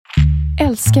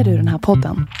Älskar du den här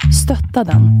podden?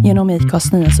 Stötta den genom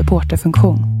IKAs nya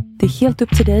supporterfunktion. Det är helt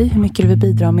upp till dig hur mycket du vill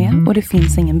bidra med och det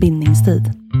finns ingen bindningstid.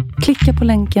 Klicka på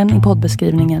länken i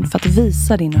poddbeskrivningen för att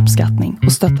visa din uppskattning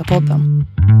och stötta podden.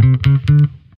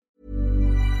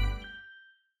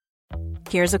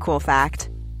 Here's a cool fact.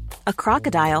 A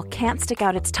crocodile can't stick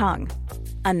out its tongue.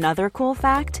 Another cool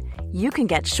fact, you can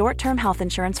get short-term health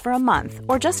insurance for a month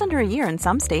or just under a year in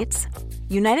some states.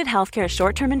 United Healthcare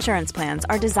short-term insurance plans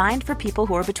are designed for people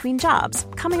who are between jobs,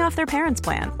 coming off their parents'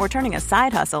 plan, or turning a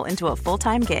side hustle into a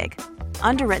full-time gig.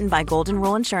 Underwritten by Golden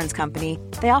Rule Insurance Company,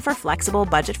 they offer flexible,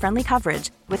 budget-friendly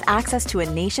coverage with access to a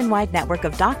nationwide network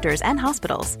of doctors and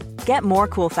hospitals. Get more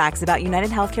cool facts about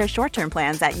United Healthcare short-term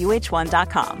plans at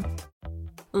uh1.com.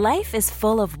 Life is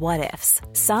full of what-ifs.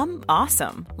 Some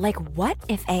awesome, like what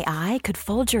if AI could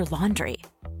fold your laundry?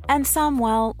 And some,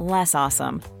 well, less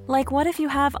awesome, like what if you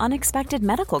have unexpected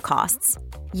medical costs?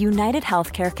 United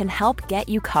Healthcare can help get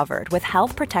you covered with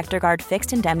Health Protector Guard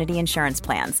fixed indemnity insurance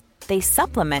plans. They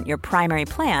supplement your primary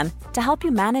plan to help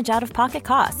you manage out-of-pocket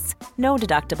costs. No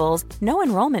deductibles, no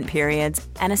enrollment periods,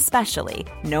 and especially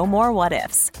no more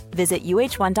what-ifs. Visit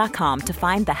uh1.com to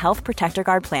find the Health Protector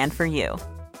Guard plan for you.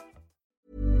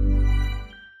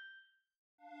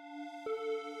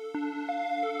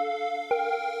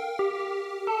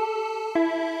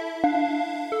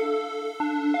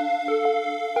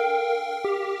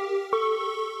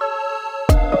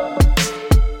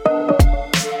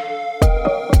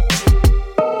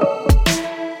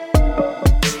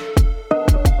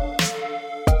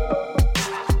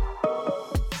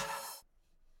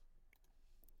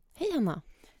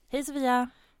 Hej Sofia.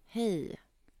 Hej.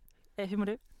 Hur mår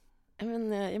du? Jag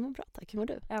mår bra, tack. Hur mår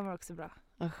du? Jag mår också bra.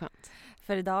 Vad skönt.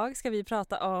 För idag ska vi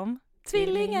prata om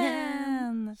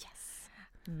Tvillingen. Yes.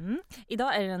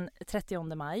 Idag är det den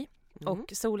 30 maj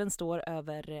och solen står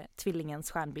över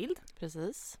Tvillingens stjärnbild.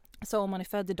 Precis. Så om man är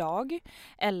född idag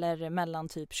eller mellan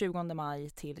typ 20 maj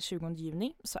till 20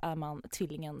 juni så är man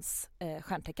Tvillingens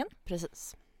stjärntecken.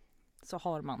 Precis. Så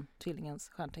har man Tvillingens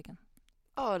stjärntecken.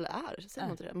 Ja, eller är. Säger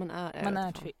man inte det? Man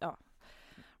är ja.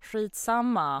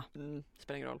 Skitsamma.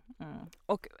 Spelar ingen roll.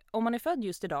 Och om man är född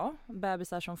just idag,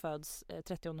 bebisar som föds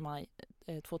 30 maj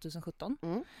 2017,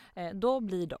 då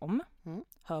blir de,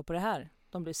 hör på det här,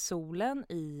 de blir solen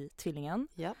i Tvillingen,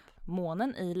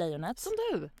 månen i lejonet. Som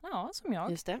du. Ja, som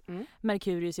jag. Just det.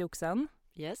 Merkurius i oxen.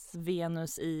 Yes.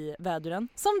 Venus i väduren.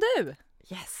 Som du!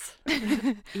 Yes.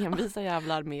 Envisa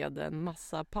jävlar med en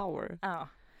massa power. Ja.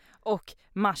 Och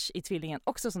Mars i Tvillingen,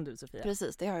 också som du Sofia.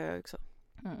 Precis, det har jag också.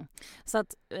 Så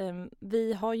att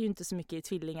vi har ju inte så mycket i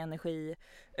tvillingenergi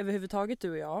överhuvudtaget,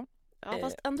 du och jag. Ja,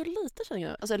 fast ändå lite känner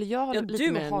jag. Alltså, eller jag har lite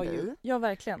du mer har än ju, dig. ja,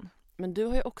 verkligen. Men du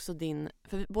har ju också din,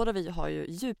 för båda vi har ju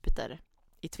Jupiter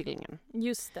i Tvillingen.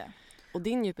 Just det. Och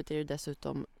din Jupiter är ju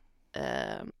dessutom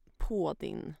på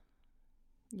din.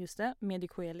 Just det,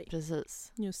 Medicoeli.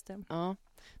 Precis. Just det. Ja,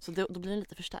 så då blir det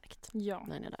lite förstärkt. Ja.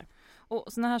 När ni är där.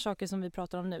 Och såna här saker som vi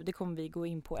pratar om nu, det kommer vi gå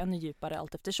in på ännu djupare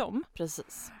allt eftersom.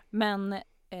 Precis. Men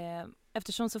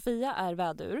eftersom Sofia är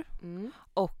vädur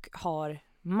och har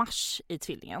Mars i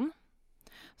Tvillingen,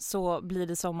 så blir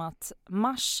det som att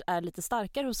Mars är lite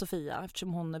starkare hos Sofia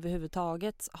eftersom hon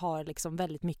överhuvudtaget har liksom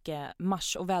väldigt mycket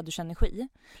Mars- och vädursenergi.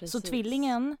 Precis. Så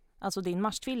Tvillingen, alltså din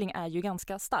Mars-tvilling, är ju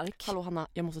ganska stark. Hallå Hanna,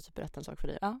 jag måste typ berätta en sak för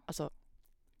dig. Ja.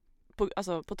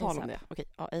 På tal om ASAP. det. Okej,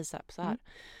 ja, ASAP. Så här.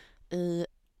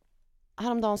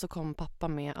 Häromdagen så kom pappa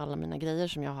med alla mina grejer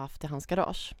som jag har haft i hans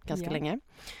garage ganska länge.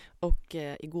 Och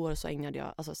igår så ägnade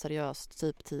jag alltså seriöst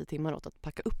typ 10 timmar åt att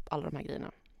packa upp alla de här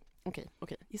grejerna. Okej.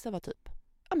 Gissa vad typ.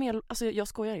 Ja, men jag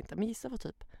skojar inte, men gissa vad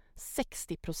typ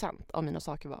 60% av mina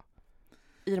saker var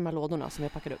i de här lådorna som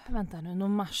jag packade upp. Vänta nu,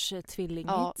 någon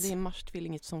Mars-tvillingigt? Ja, det är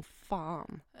Mars-tvillingigt som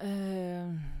fan.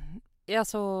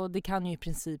 Alltså, det kan ju i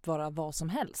princip vara vad som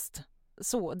helst.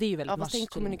 Så, det är ju väldigt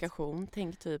Mars-tvillingigt. Tänk kommunikation,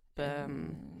 tänk typ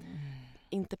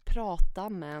inte prata,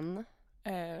 men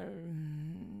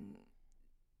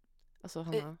alltså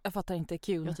Hanna, jag fattar inte,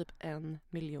 kul. jag har typ 1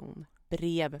 miljon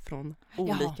brev från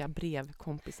olika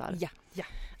brevkompisar. Ja.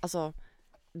 Alltså,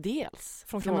 dels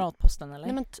Från kamratposten, eller?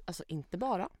 Nej, men alltså inte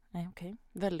bara. Nej, okej.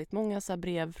 Väldigt många så här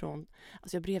brev från,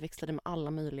 alltså jag brevväxlade med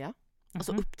alla möjliga.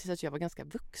 Alltså upp tills att jag var ganska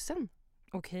vuxen.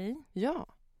 Okej. Ja.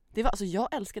 Det var, alltså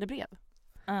jag älskade brev.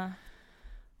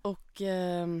 Och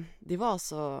det var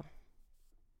alltså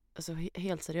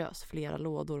helt seriöst flera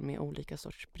lådor med olika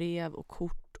sorts brev och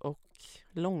kort och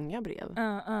långa brev.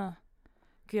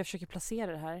 Gud, jag försöker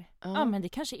placera det här. Ja, men det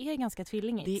kanske är ganska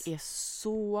tvillingigt. Det är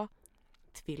så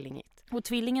tvillingigt. Och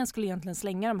tvillingen skulle egentligen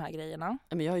slänga de här grejerna.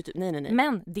 Men jag har ju nej.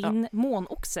 Men din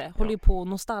månoxe håller ju på att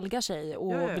nostalga sig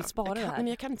och vill spara det här. Men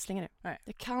jag kan inte slänga det. Nej.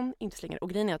 Jag kan inte slänga det. Och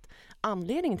grejen är att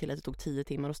anledningen till att det tog 10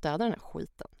 timmar att städa den här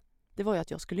skiten, det var ju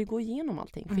att jag skulle gå igenom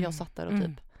allting. För jag satt där och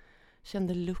typ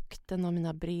kände lukten av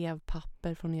mina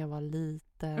brevpapper från när jag var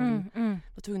liten.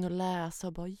 Var tvungen att läsa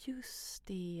och bara, just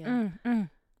det.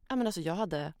 Ja, men alltså jag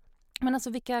hade... Men alltså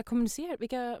vilka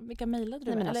mejlade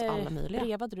du med? Alltså, eller alla möjliga.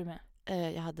 brevade du med?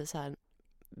 Jag hade så här,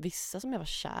 vissa som jag var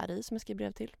kär i som jag skrev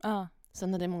brev till. Ja.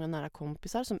 Sen hade jag många nära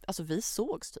kompisar som, alltså vi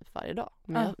sågs typ varje dag.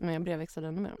 Men jag brevväxlade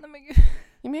ännu mer. Nej men gud.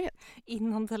 Ja, men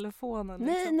Innan telefonen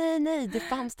liksom. Nej, det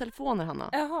fanns telefoner, Hanna.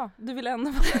 Jaha, du vill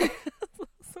ändå vara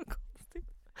så konstigt.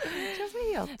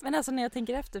 Jag vet. Men alltså när jag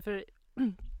tänker efter, för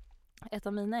ett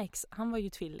av mina ex, han var ju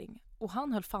tvilling. Och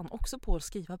han höll fan också på att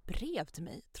skriva brev till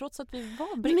mig. Trots att vi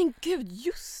var brev. Men gud,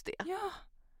 just det.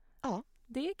 Ja.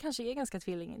 Det kanske är ganska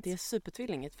tvillingigt. Det är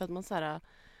supertvillingigt för att man så här,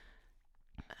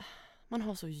 man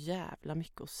har så jävla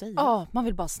mycket att säga. Ja, man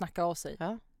vill bara snacka av sig.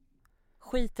 Ja.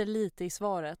 Skiter lite i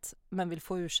svaret men vill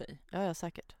få ur sig. Ja,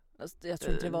 säkert. Alltså, jag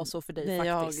tror inte det var så för dig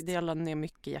faktiskt. Jag la ner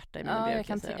mycket hjärta i mina brev.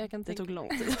 Jag kan det tog lång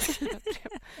tid att skriva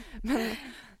brev. Men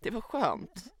det var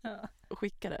skönt att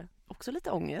skicka det. Också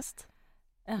lite ångest.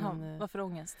 Jaha, varför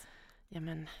ångest? Ja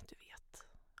men du vet.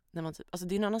 När man typ, alltså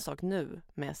det är en annan sak nu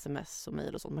med sms och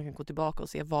mejl och sånt. Man kan gå tillbaka och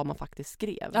se vad man faktiskt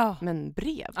skrev. Men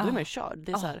brev, då är man ju körd.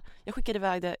 Det är så här, jag skickade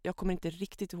iväg det, jag kommer inte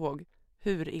riktigt ihåg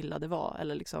hur illa det var.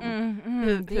 Eller liksom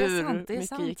hur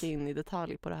mycket gick in i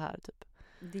detalj på det här typ.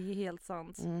 Det är helt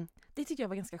sant. Det tyckte jag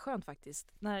var ganska skönt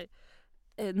faktiskt. När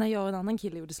jag och en annan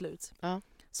kille gjorde slut.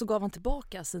 Så gav han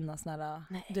tillbaka sina såna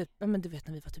du vet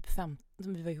när vi var typ 15,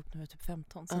 vi var ihop när vi var typ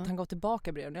 15, så att han gav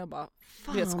tillbaka breven och jag bara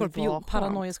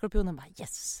paranoia-skorpionen bara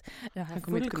yes. Jag har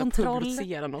kommer full inte kontroll. Kunna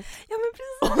publicera något. Ja men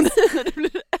precis. När du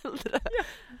blir äldre.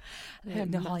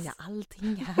 Nu har jag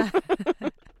allting här.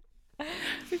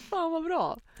 Fy fan vad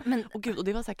bra. Men och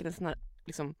det var säkert en sån här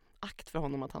liksom akt för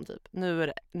honom att han typ nu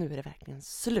är det verkligen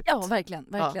slut. Ja,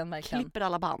 verkligen. Klipper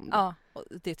alla band. Ja, och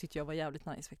det tyckte jag var jävligt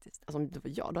nice faktiskt. Alltså om det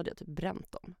var jag, då hade jag typ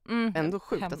bränt dem. Ändå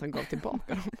sjukt att han gav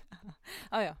tillbaka dem.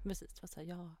 Ja, precis. Det var så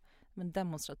här, men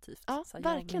demonstrativt. Ja, så här,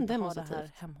 verkligen demonstrativt. Jag vill ha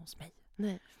det här hemma hos mig.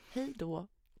 Nej, hej då.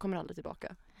 Kommer aldrig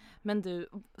tillbaka. Men du,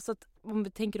 så att om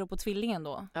vi tänker då på tvillingen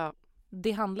då. Ja.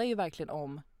 Det handlar ju verkligen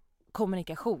om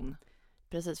kommunikation.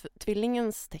 Precis, för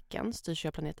tvillingens tecken styrs ju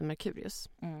av planeten Merkurius.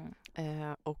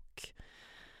 Och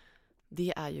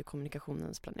det är ju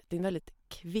kommunikationens planet. Det är en väldigt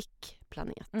kvick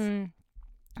planet.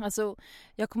 Alltså,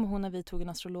 jag kommer ihåg när vi tog en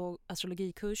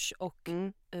astrologikurs och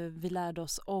vi lärde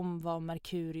oss om var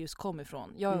Merkurius kom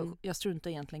ifrån. Jag struntar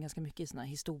egentligen ganska mycket i såna här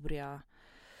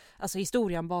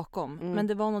historien bakom. Men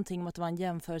det var någonting om att det var en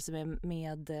jämförelse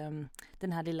med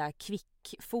den här lilla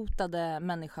kvickfotade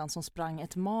människan som sprang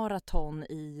ett maraton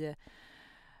i...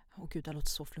 Gud, det låter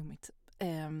så flummigt.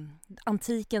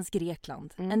 Antikens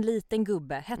Grekland. En liten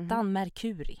gubbe. Hette han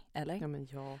Merkuri, eller? Ja, men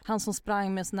ja. Han som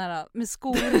sprang med med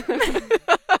skor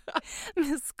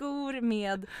med skor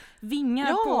med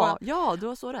vingar på. Ja, du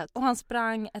har så rätt. Och han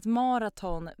sprang ett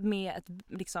maraton med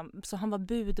så han var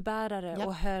budbärare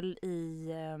och höll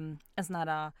i en sån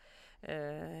här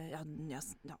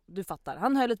du fattar.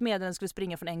 Han höll ett meddelande, skulle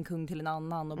springa från en kung till en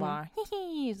annan och bara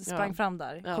sprang fram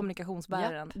där. Ja.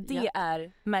 Kommunikationsbäraren. Det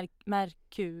är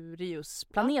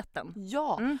Merkurius-planeten.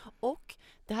 Ja, och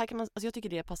det här kan man, alltså jag tycker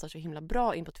det passar så himla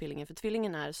bra in på tvillingen. För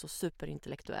tvillingen är så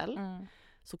superintellektuell.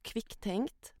 Så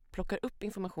kvicktänkt. Plockar upp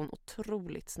information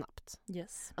otroligt snabbt.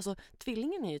 Yes. Alltså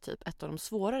tvillingen är ju typ ett av de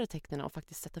svårare tecknen att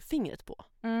faktiskt sätta fingret på.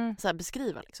 Så här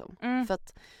beskriva liksom. För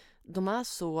att de är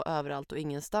så överallt och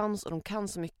ingenstans och de kan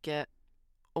så mycket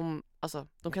om, alltså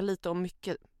de kan lite om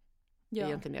mycket. Det är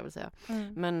egentligen det jag vill säga.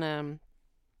 Men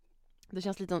det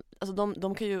känns lite, alltså de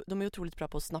är otroligt bra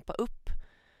på att snappa upp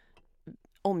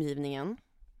omgivningen.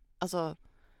 Alltså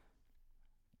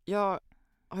jag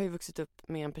har ju vuxit upp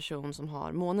med en person som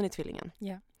har månen i tvillingen.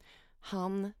 Yeah.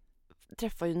 Han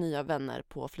träffar ju nya vänner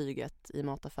på flyget i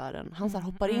mataffären. Han så här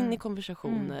hoppar in i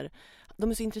konversationer. De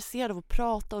är så intresserade av att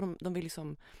prata och de vill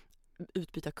liksom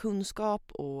utbyta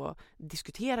kunskap och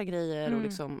diskutera grejer och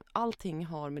liksom allting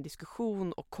har med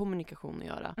diskussion och kommunikation att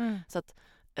göra. Så att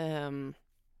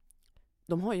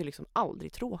de har ju liksom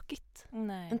aldrig tråkigt.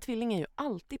 Nej. En tvilling är ju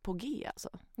alltid på G alltså.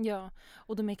 Ja,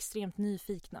 och de är extremt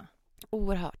nyfikna.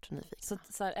 Oerhört nyfikna.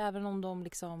 Så här, även om de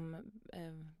liksom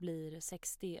blir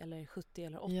 60 eller 70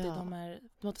 eller 80, de har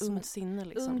ett ungt sinne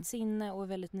liksom. Ungt sinne och är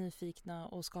väldigt nyfikna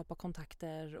och skapar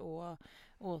kontakter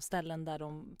och ställen där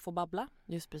de får babbla.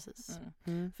 Just precis.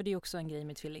 För det är också en grej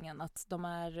med tvillingen, att de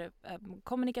är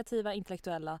kommunikativa,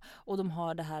 intellektuella och de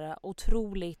har det här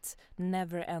otroligt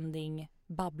never-ending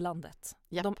babblandet.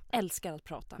 Japp. De älskar att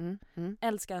prata.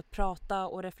 Älskar att prata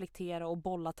och reflektera och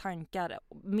bolla tankar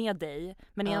med dig.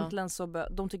 Men egentligen så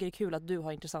de tycker det är kul att du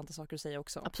har intressanta saker att säga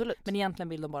också. Absolut. Men egentligen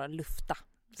vill de bara lufta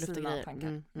sina grejer.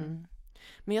 tankar.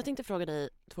 Men jag tänkte fråga dig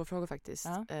 2 frågor faktiskt.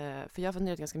 Ja. För jag har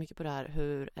funderat ganska mycket på det här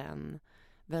hur en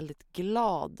väldigt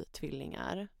glad tvilling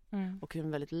är och hur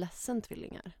en väldigt ledsen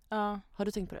tvilling är. Ja. Har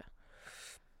du tänkt på det?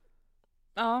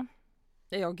 Ja.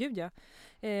 Ja, gud ja.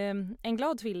 En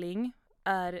glad tvilling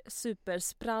är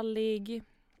supersprallig.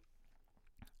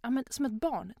 Ja, men som ett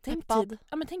barn. Tänk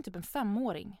typ en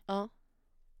 5-åring. Ja.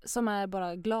 Som är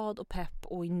bara glad och pepp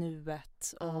och i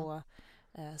nuet och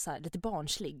så här, lite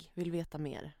barnslig. Vill veta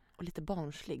mer. Och lite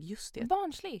barnslig, just det.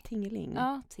 Barnslig. Tingeling.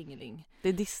 Ja, tingeling. Det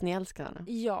är Disney-älskarna.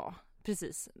 Ja,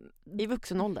 precis. I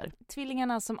vuxen ålder.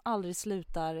 Tvillingarna som aldrig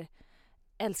slutar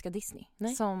älska Disney.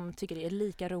 Nej. Som tycker det är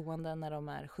lika roande när de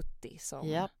är 70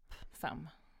 som 5.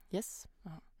 Yes.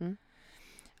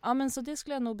 Ja, men så det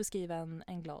skulle jag nog beskriva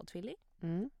en glad tvilling.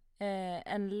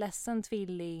 En ledsen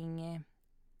tvilling.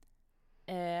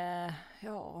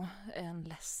 En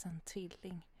ledsen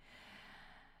tvilling.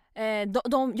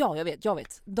 Jag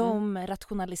vet. De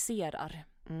rationaliserar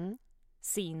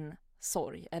sin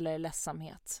sorg eller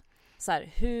ledsamhet. Så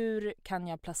här, hur kan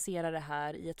jag placera det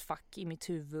här i ett fack i mitt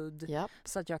huvud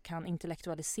så att jag kan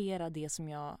intellektualisera det som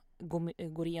jag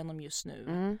går igenom just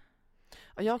nu.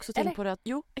 Och jag har också tänkt på det att,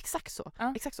 exakt så.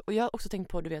 Exakt så. Och jag har också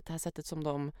tänkt på, du vet, det här sättet som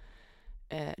de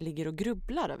ligger och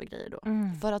grubblar över grejer då.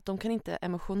 För att de kan inte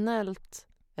emotionellt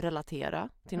relatera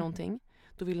till någonting.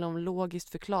 Då vill de logiskt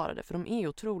förklara det. För de är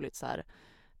otroligt så här,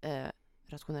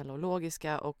 rationella och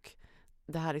logiska. Och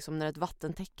det här liksom, när ett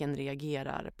vattentecken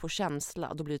reagerar på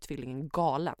känsla, då blir tvillingen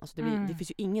galen. Alltså det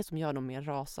finns ju ingen som gör dem mer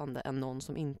rasande än någon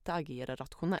som inte agerar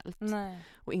rationellt. Nej.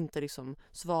 Och inte liksom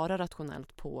svarar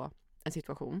rationellt på en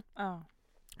situation.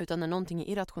 Utan när någonting är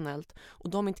irrationellt och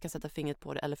de inte kan sätta fingret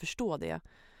på det eller förstå det.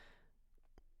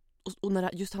 Och när det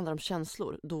just handlar om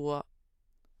känslor, då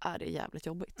är det jävligt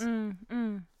jobbigt.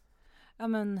 Ja,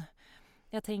 men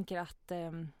jag tänker att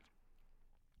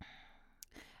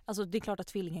alltså det är klart att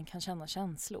tvillingen kan känna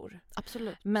känslor.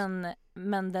 Absolut.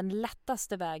 Men den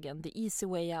lättaste vägen, the easy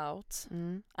way out,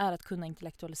 är att kunna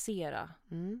intellektualisera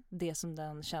det som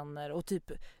den känner och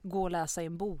typ gå och läsa i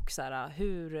en bok så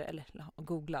här,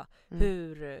 googla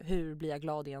hur blir jag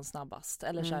glad igen snabbast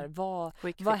eller så här,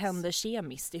 vad händer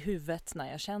kemiskt i huvudet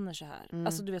när jag känner så här.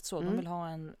 Alltså du vet så, de vill ha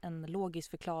en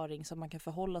logisk förklaring så att man kan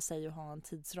förhålla sig och ha en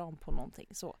tidsram på någonting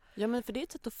så. Ja, men för det är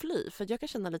ett sätt att fly, för jag kan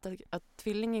känna lite att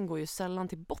tvillingen går ju sällan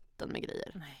till botten med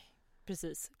grejer. Nej.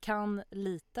 Precis. Kan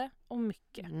lite och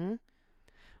mycket.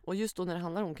 Och just då när det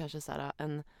handlar om kanske så här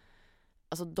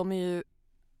alltså de är ju,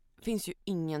 finns ju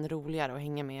ingen roligare att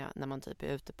hänga med när man typ är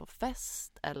ute på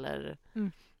fest eller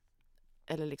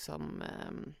liksom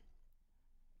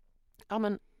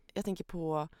men jag tänker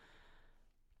på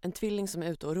en tvilling som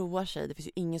är ute och roar sig. Det finns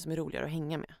ju ingen som är roligare att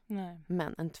hänga med. Nej.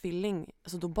 Men en tvilling,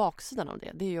 alltså då baksidan av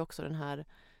det är ju också den här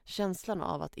känslan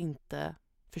av att inte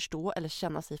förstå eller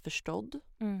känna sig förstådd.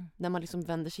 När man liksom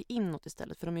vänder sig inåt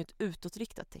istället. För de är ju ett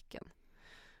utåtriktat tecken.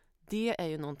 Det är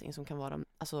ju någonting som kan vara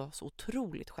alltså, så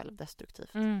otroligt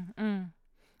självdestruktivt.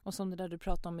 Och som det där du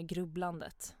pratade om med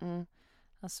grubblandet.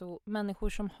 Alltså människor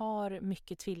som har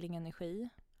mycket tvillingenergi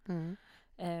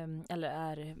eller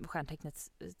är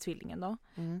stjärntecknet tvillingen då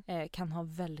kan ha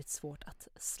väldigt svårt att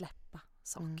släppa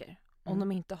saker. Om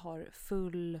de inte har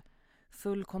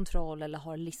full kontroll eller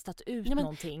har listat ut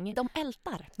någonting. De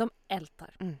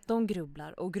ältar. De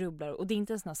grubblar och det är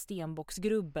inte en sån här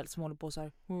stenbocksgrubbel som håller på så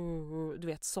här, du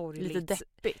vet, sorgligt. Lite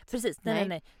deppigt. Precis,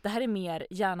 nej. Det här är mer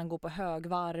hjärnan går på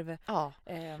högvarv. Ja,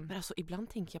 men alltså ibland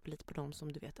tänker jag lite på dem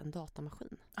som du vet en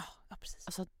datamaskin. Ja, precis.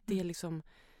 Alltså det är liksom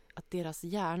att deras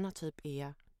hjärna typ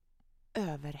är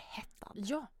överhettad.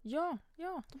 Ja.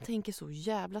 De tänker så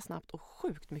jävla snabbt och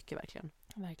sjukt mycket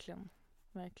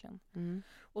Verkligen.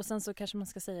 Och sen så kanske man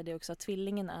ska säga det också att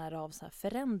tvillingen är av så här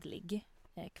förändlig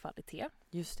kvalitet.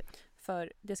 Just det.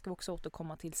 För det ska vi också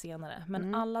återkomma till senare.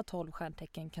 Men alla 12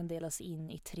 stjärntecken kan delas in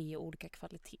i 3 olika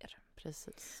kvaliteter.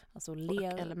 Precis. Alltså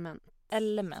element.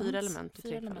 4 element och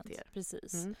 3 kvaliteter.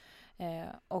 Precis.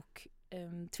 Och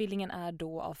tvillingen är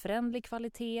då av förändlig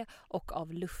kvalitet och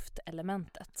av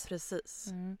luftelementet. Precis.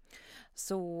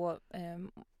 Så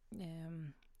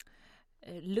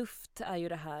luft är ju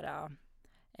det här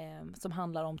som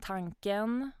handlar om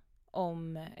tanken,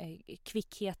 om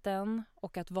kvickheten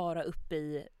och att vara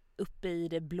uppe i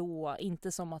det blå.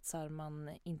 Inte som att så här,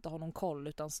 man inte har någon koll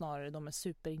utan snarare de är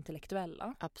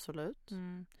superintellektuella. Absolut.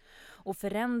 Och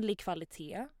förändlig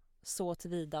kvalitet så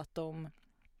tillvida att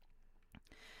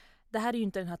det här är ju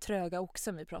inte den här tröga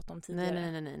oxen vi pratade om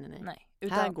tidigare. Nej.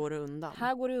 Utan här går det undan.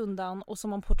 Här går det undan, och som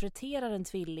man porträtterar en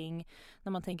tvilling,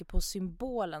 när man tänker på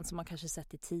symbolen som man kanske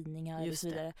sett i tidningar och så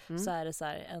vidare, så är det så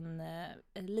här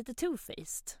en lite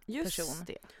two-faced person.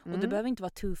 Det. Och det behöver inte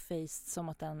vara two-faced som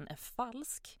att den är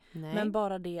falsk, Nej. men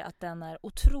bara det att den är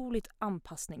otroligt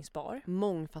anpassningsbar.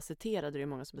 Mångfacetterad är det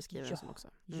många som beskriver den som också.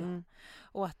 Ja.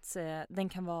 Och att den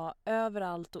kan vara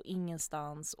överallt och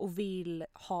ingenstans och vill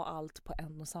ha allt på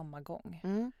en och samma gång.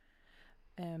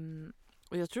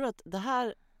 Och jag tror att det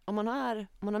här, om man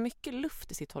har mycket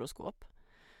luft i sitt horoskop,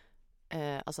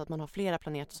 alltså att man har flera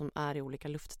planeter som är i olika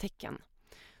lufttecken,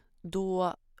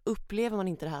 då upplever man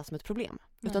inte det här som ett problem.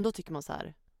 Utan då tycker man så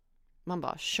här, man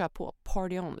bara kör på,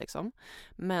 party on liksom.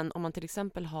 Men om man till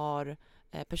exempel har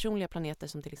personliga planeter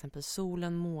som till exempel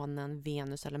solen, månen,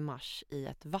 Venus eller Mars i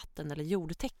ett vatten- eller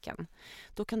jordtecken,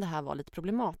 då kan det här vara lite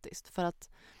problematiskt. För att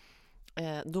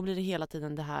då blir det hela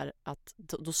tiden det här att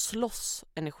då slåss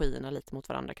energierna lite mot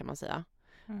varandra, kan man säga.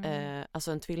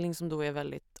 Alltså en tvilling som då är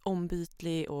väldigt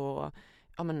ombytlig och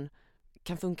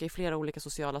kan funka i flera olika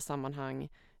sociala sammanhang.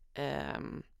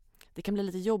 Det kan bli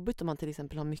lite jobbigt om man till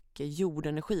exempel har mycket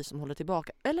jordenergi som håller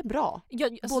tillbaka. Eller bra.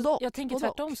 Jag tänker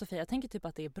tvärtom, Sofia. Jag tänker typ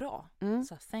att det är bra.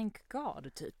 Så thank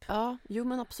God typ. Ja, jo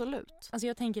men absolut. Alltså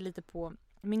jag tänker lite på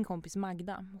min kompis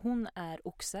Magda. Hon är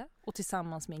oxe och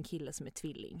tillsammans med en kille som är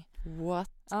tvilling.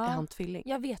 What? Ja, är han tvilling?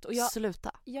 Jag vet.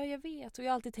 Sluta. Ja, jag vet. Och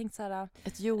jag har alltid tänkt så här...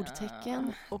 Ett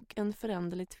jordtecken och en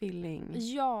föränderlig tvilling.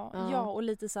 Ja, och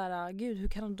lite så här... Gud, hur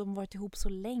kan de varit ihop så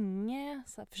länge?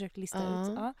 Så här, försökt lista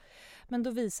ut. Ja. Men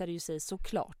då visar det ju sig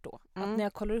såklart då att när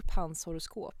jag kollar upp hans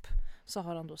horoskop så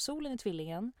har han då solen i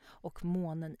tvillingen och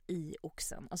månen i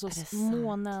oxen. Alltså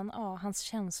månen, hans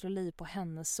känsloliv på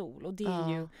hennes sol. Och det är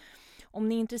ju... Om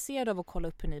ni är intresserade av att kolla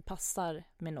upp hur ni passar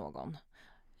med någon,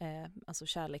 alltså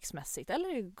kärleksmässigt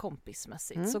eller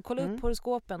kompismässigt, så kolla upp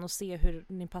horoskopen och se hur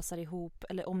ni passar ihop,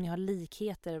 eller om ni har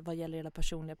likheter vad gäller era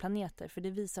personliga planeter, för det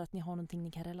visar att ni har någonting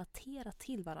ni kan relatera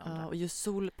till varandra. Ja, och just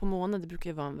sol på månen, det brukar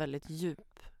ju vara en väldigt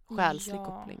djup själslig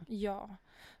koppling. Ja,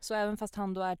 så även fast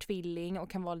han då är tvilling och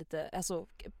kan vara lite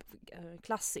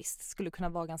klassiskt, skulle kunna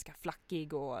vara ganska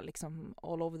flackig och liksom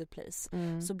all over the place,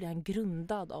 så blir han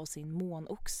grundad av sin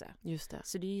månoxe. Just det.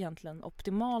 Så det är egentligen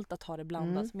optimalt att ha det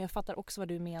blandat. Men jag fattar också vad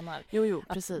du menar. Jo,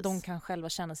 att precis. De kan själva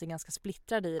känna sig ganska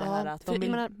splittrade i det här. Att de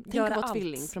vill tänk göra att vara allt.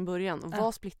 tvilling från början och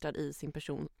vara splittrad i sin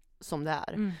person som det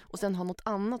är. Och sen ha något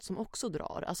annat som också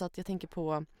drar. Alltså att jag tänker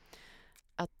på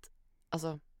att,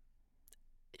 alltså,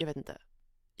 jag vet inte,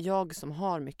 jag som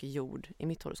har mycket jord i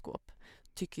mitt horoskop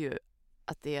tycker ju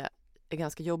att det är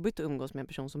ganska jobbigt att umgås med en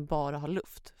person som bara har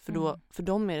luft. För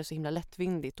dem är det så himla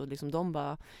lättvindigt och liksom de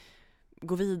bara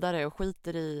går vidare och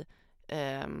skiter i...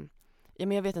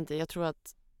 men jag vet inte, jag tror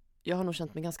att jag har nog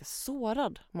känt mig ganska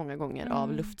sårad många gånger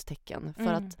av lufttecken.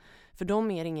 För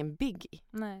dem är det ingen biggie.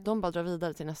 Nej. De bara drar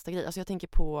vidare till nästa grej. Alltså jag tänker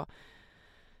på...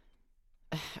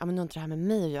 men nu har inte det här med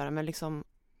mig att göra, men liksom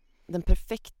den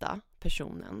perfekta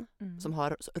personen som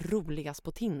har roligast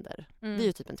på Tinder, det är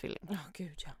ju typ en tvilling.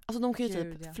 Gud, ja. Alltså de kan ju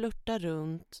typ flirta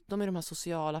runt, de är de här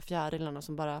sociala fjärilarna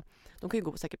som bara, de kan ju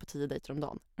gå säkert på 10 dejter om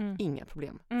dagen. Inga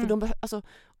problem. För alltså,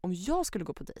 om jag skulle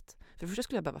gå på dejt, för det första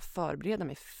skulle jag behöva förbereda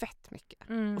mig fett mycket.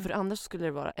 Och för det andra så skulle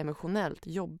det vara emotionellt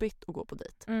jobbigt att gå på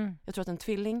dejt. Jag tror att en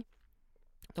tvilling,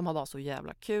 de har bara så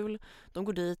jävla kul. De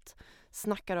går dit,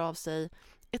 snackar av sig.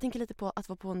 Jag tänker lite på att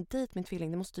vara på en dejt med en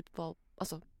tvilling, det måste typ vara,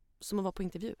 alltså, som att vara på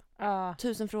intervju.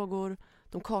 1000 frågor,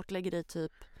 de kartlägger dig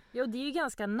typ. Jo, det är ju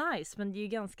ganska nice, men det är ju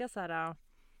ganska så här...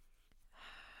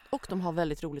 Och de har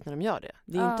väldigt roligt när de gör det.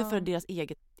 Det är inte för deras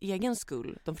egen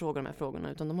skull de frågar de här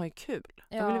frågorna, utan de har ju kul.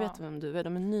 De vill veta vem du är,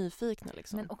 de är nyfikna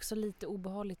liksom. Men också lite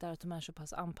obehagligt är att de är så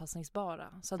pass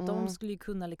anpassningsbara. Så att de skulle ju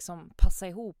kunna liksom passa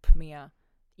ihop med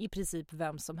i princip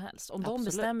vem som helst. Om de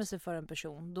bestämmer sig för en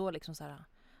person, då liksom så här...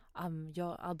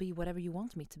 I'll be whatever you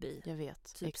want me to be. Jag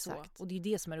vet, typ exakt. Så. Och det är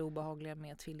det som är det obehagliga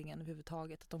med tvillingen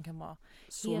överhuvudtaget. Att de kan vara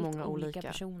så helt många olika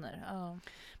personer.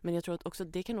 Men jag tror att också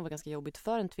det kan nog vara ganska jobbigt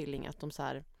för en tvilling att de så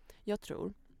här, jag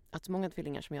tror att många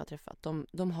tvillingar som jag har träffat,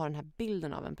 de har den här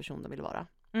bilden av en person de vill vara.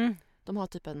 De har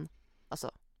typ en,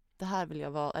 alltså det här vill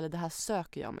jag vara, eller det här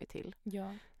söker jag mig till.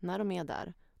 Ja. När de är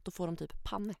där, då får de typ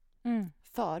panne.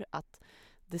 För att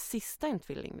det sista en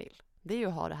tvilling vill, det är ju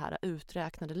att ha det här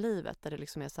uträknade livet där det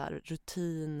liksom är så här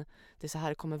rutin, det är så här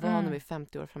det kommer vara när vi är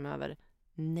 50 år framöver.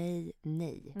 Nej.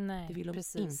 Det vill de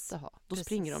inte ha. Då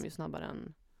springer de ju snabbare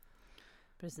än...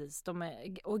 Precis, de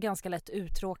är och ganska lätt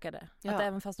uttråkade. Ja. Att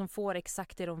även fast de får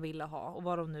exakt det de ville ha och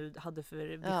vad de nu hade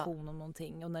för vision om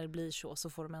någonting, och när det blir så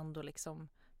får de ändå liksom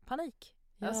panik.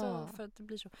 Ja. Alltså för att det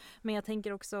blir så. Men jag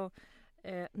tänker också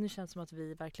Nu känns det som att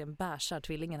vi verkligen bärsar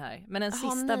tvillingen här. Men en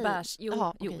sista bärs...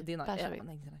 Jo, det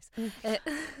är nice.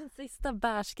 En sista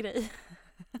bärsgrej.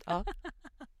 Ja.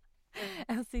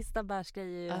 En sista bärsgrej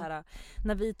är ju här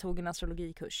när vi tog en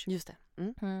astrologikurs. Just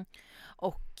det.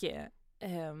 Och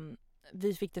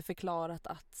vi fick det förklarat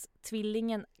att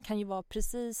tvillingen kan ju vara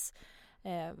precis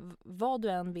vad du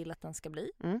än vill att den ska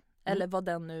bli. Eller vad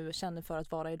den nu känner för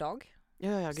att vara idag.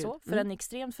 Ja, så, för den är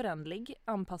extremt förändlig,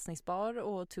 anpassningsbar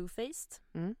och two-faced.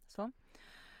 Så.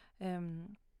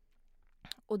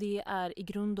 Och det är i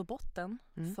grund och botten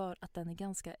för att den är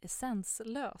ganska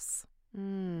essenslös.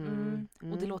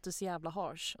 Och det låter så jävla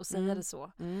harsh att säga det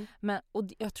så. Men, och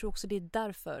jag tror också det är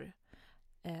därför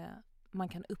man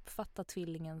kan uppfatta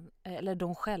tvillingen, eller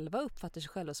de själva uppfattar sig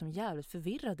själva som jävligt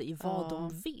förvirrade i vad de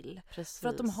vill. Precis. För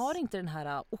att de har inte den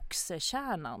här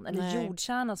oxekärnan eller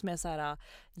jordkärnan som är så här,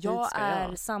 jag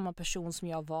är samma person som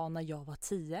jag var när jag var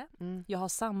 10. Jag har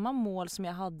samma mål som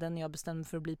jag hade när jag bestämde mig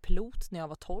för att bli pilot när jag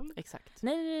var 12. Exakt.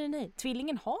 Nej.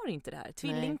 Tvillingen har inte det här.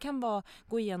 Tvillingen kan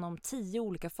gå igenom 10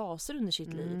 olika faser under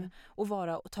sitt liv och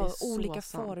ta olika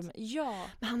former. Ja.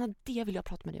 Men Hanna, det vill jag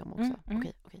prata med dig om också.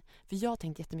 Okej. För jag har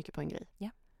tänkt jättemycket på en grej. Ja.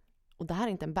 Och det här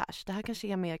är inte en bärs. Det här kanske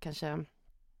är mer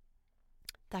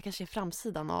det här kanske är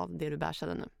framsidan av det du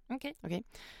bärsade nu. Okej.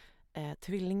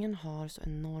 Tvillingen har så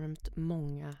enormt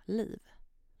många liv.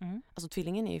 Alltså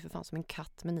tvillingen är ju för fan som en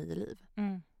katt med 9 liv.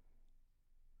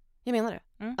 Jag menar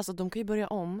det. Alltså de kan ju börja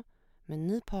om med en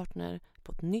ny partner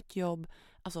på ett nytt jobb.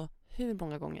 Alltså hur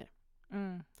många gånger?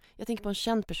 Jag tänker på en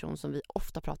känd person som vi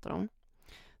ofta pratar om.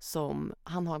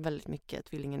 Han har väldigt mycket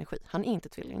tvillingenergi. Han är inte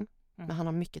tvilling, men han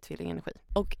har mycket tvillingenergi.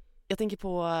 Och jag tänker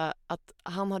på att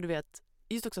han har, du vet,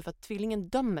 just också för att tvillingen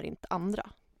dömer inte andra.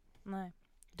 Nej.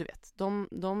 Du vet,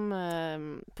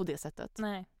 de på det sättet.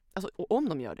 Nej. Alltså, och om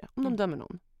de gör det, om de dömer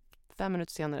någon, 5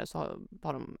 minuter senare så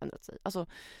har de ändrat sig. Alltså,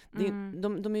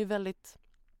 de är ju väldigt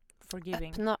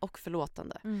forgiving, öppna och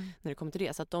förlåtande när det kommer till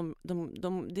det. Så att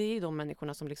det är ju de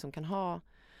människorna som liksom kan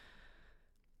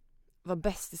vara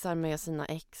bästisar med sina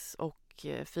ex och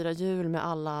fira jul med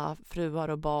alla fruar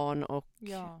och barn och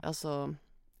alltså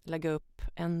lägga upp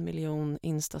 1 miljon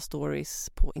Insta-stories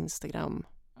på Instagram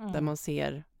där man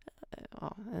ser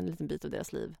en liten bit av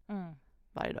deras liv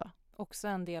varje dag. Också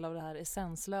en del av det här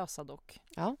essenslösa dock.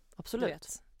 Ja,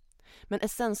 absolut. Men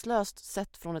essenslöst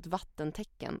sett från ett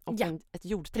vattentecken och ett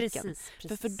jordtecken.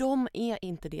 Precis. För dem är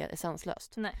inte det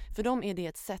essenslöst. Nej. För dem är det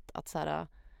ett sätt att så här,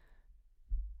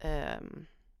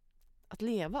 att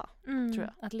leva, tror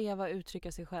jag. Att leva och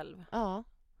uttrycka sig själv. Ja.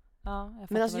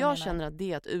 Men alltså jag känner att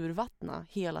det är att urvattna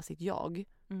hela sitt jag.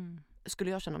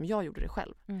 Skulle jag känna om jag gjorde det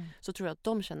själv. Så tror jag att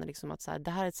de känner liksom att så här,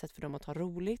 det här är ett sätt för dem att ha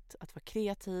roligt, att vara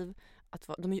kreativ,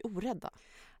 de är ju orädda.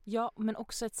 Ja, men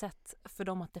också ett sätt för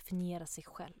dem att definiera sig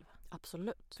själv.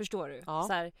 Absolut. Förstår du? Ja.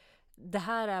 Så här, det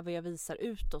här är vad jag visar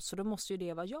utåt, så då måste ju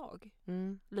det vara jag.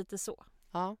 Lite så.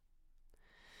 Ja.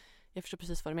 Jag förstår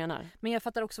precis vad du menar. Men jag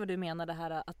fattar också vad du menar, det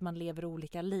här att man lever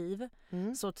olika liv.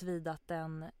 Så tillvida att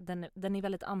den är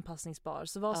väldigt anpassningsbar.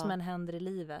 Så vad som än händer i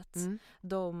livet,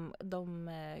 de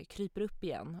kryper upp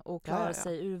igen och klarar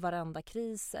sig ur varenda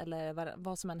kris eller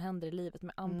vad som än händer i livet.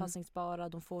 Med anpassningsbara,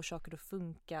 de får saker att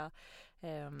funka.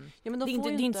 Men det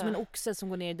är inte som en oxe som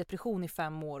går ner i depression i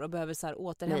 5 år och behöver så här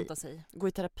återhämta sig. Gå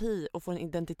i terapi och få en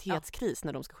identitetskris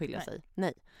när de ska skilja sig.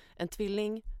 Nej. En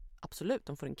tvilling, absolut,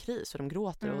 de får en kris och de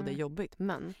gråter och det är jobbigt,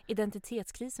 men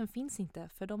identitetskrisen finns inte,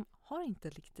 för de har inte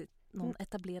riktigt någon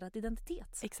etablerad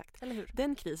identitet. Exakt. Eller hur?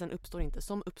 Den krisen uppstår inte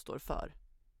som uppstår för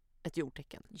ett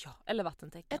jordtecken. Ja, eller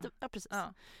vattentecken. Ja, precis.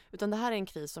 Ja. Utan det här är en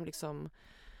kris som liksom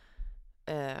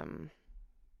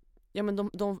men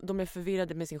de är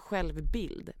förvirrade med sin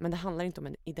självbild, men det handlar inte om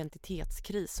en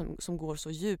identitetskris som går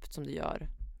så djupt som det gör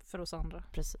för oss andra.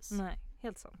 Precis. Nej,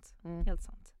 helt sant. Helt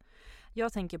sant.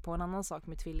 Jag tänker på en annan sak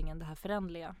med tvillingen, det här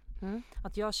förändliga.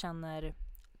 Att jag känner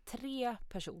 3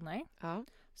 personer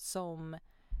som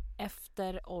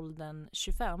efter åldern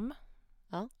 25,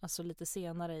 alltså lite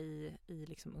senare i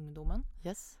liksom ungdomen,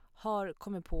 har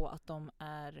kommit på att de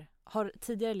har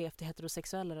tidigare levt i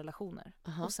heterosexuella relationer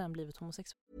och sen blivit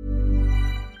homosexuella.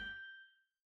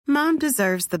 Mom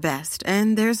deserves the best,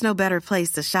 and there's no better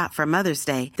place to shop for Mother's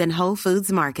Day than Whole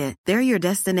Foods Market. They're your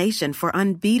destination for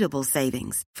unbeatable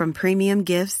savings, from premium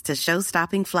gifts to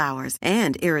show-stopping flowers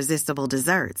and irresistible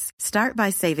desserts. Start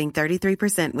by saving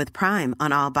 33% with Prime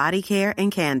on all body care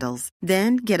and candles.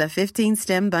 Then get a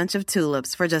 15-stem bunch of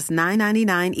tulips for just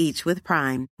 $9.99 each with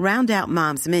Prime. Round out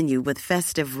Mom's menu with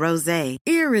festive rosé,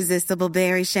 irresistible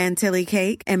berry chantilly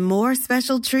cake, and more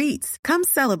special treats. Come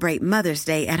celebrate Mother's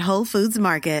Day at Whole Foods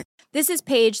Market. This is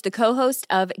Paige, the co-host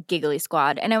of Giggly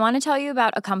Squad, and I want to tell you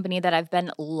about a company that I've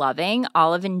been loving,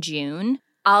 Olive & June.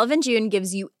 Olive & June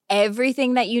gives you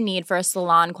everything that you need for a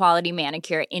salon-quality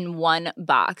manicure in one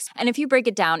box. And if you break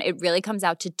it down, it really comes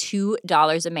out to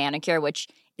 $2 a manicure, which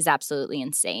is absolutely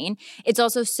insane. It's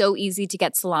also so easy to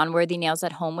get salon-worthy nails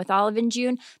at home with Olive &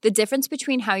 June. The difference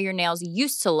between how your nails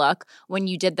used to look when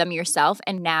you did them yourself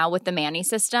and now with the Mani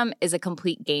system is a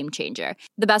complete game changer.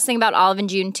 The best thing about Olive &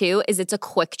 June, too, is it's a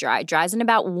quick dry. Dries in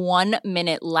about 1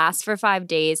 minute, lasts for 5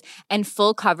 days, and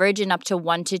full coverage in up to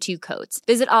 1 to 2 coats.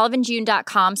 Visit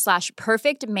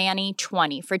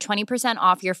oliveandjune.com/perfectmani20 for 20%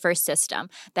 off your first system.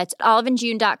 That's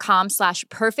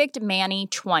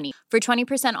oliveandjune.com/perfectmani20 for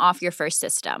 20% off your first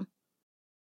system.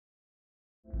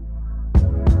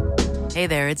 Hey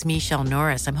there, it's Michelle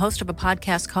Norris. I'm host of a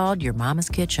podcast called Your Mama's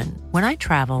Kitchen. When I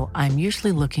travel, I'm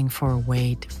usually looking for a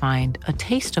way to find a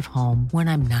taste of home when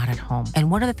I'm not at home.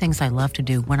 And one of the things I love to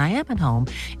do when I am at home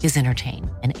is entertain.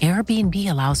 And Airbnb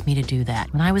allows me to do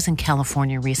that. When I was in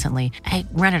California recently, I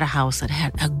rented a house that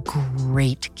had a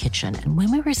great kitchen. And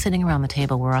when we were sitting around the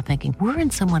table, we were all thinking, we're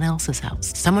in someone else's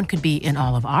house. Someone could be in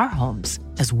all of our homes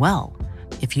as well.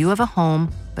 If you have a home,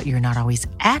 but you're not always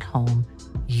at home,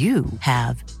 you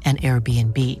have an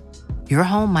Airbnb. Your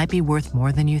home might be worth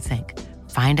more than you think.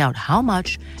 Find out how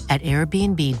much at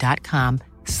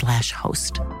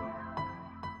airbnb.com/host.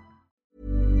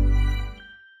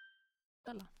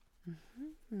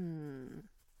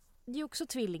 Det är också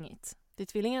tvillingigt. Det är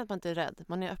tvillingen att man inte är rädd.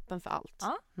 Man är öppen för allt.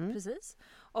 Ja, precis.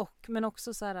 Men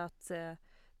också så här att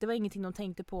det var ingenting de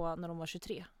tänkte på när de var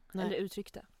 23. Nej. Eller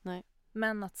uttryckte. Nej.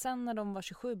 Men att sen när de var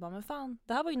 27 bara, men fan,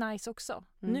 det här var ju nice också.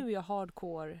 Nu är jag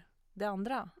hardcore det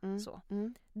andra. Så.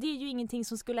 Det är ju ingenting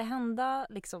som skulle hända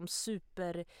liksom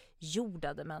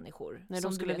superjordade människor. Nej,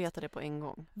 de skulle veta det på en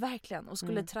gång. Verkligen. Och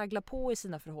skulle traggla på i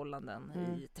sina förhållanden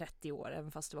i 30 år,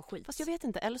 även fast det var skit. Fast jag vet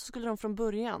inte, eller så skulle de från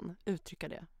början uttrycka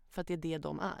det. För att det är det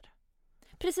de är.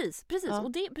 Precis. Ja.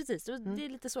 Och det är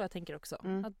lite så jag tänker också.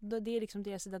 Att det är liksom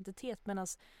deras identitet, medan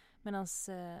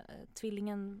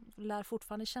tvillingen lär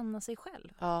fortfarande känna sig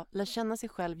själv. Ja, lär känna sig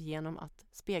själv genom att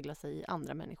spegla sig i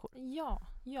andra människor.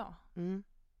 Ja.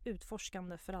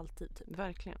 Utforskande för alltid. Typ.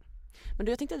 Verkligen. Men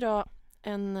du, jag tänkte dra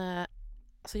en...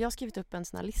 Alltså jag har skrivit upp en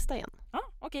sån här lista igen. Ja,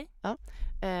 okej. Ja,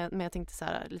 men jag tänkte så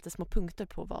här, lite små punkter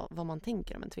på vad man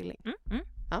tänker om en tvilling.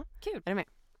 Ja. Kul. Är du med?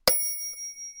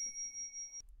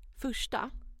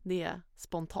 Första, det är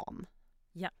spontan.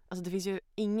 Ja. Alltså det finns ju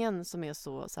ingen som är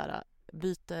så här,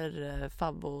 byter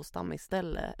favvo-stam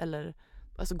istället. Eller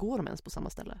alltså går de ens på samma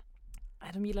ställe? Nej,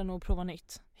 de gillar nog att prova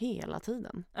nytt. Hela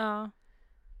tiden. Ja.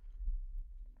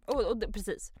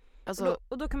 Precis. Alltså,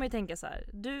 och då kan man ju tänka så här.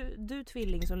 Du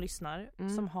tvilling som lyssnar,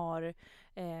 som har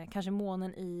kanske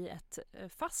månen i ett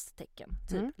fast tecken.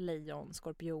 Typ lejon,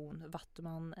 skorpion,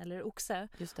 vattuman eller oxe.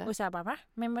 Just det. Och så här bara, va?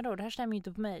 Men vadå? Det här stämmer ju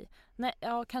inte på mig. Nej,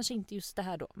 ja, kanske inte just det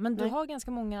här då. Men du har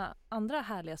ganska många andra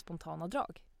härliga spontana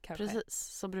drag. Kanske. Precis,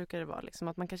 så brukar det vara. Liksom,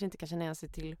 att man kanske inte kan känna igen sig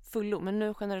till fullo. Men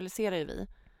nu generaliserar ju vi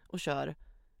och kör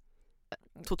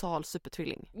total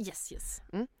supertvilling. Yes.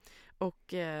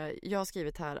 Och jag har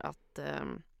skrivit här att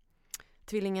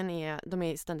tvillingen de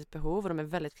är i ständigt behov och de är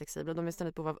väldigt flexibla. De är i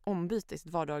ständigt behov av ombyte i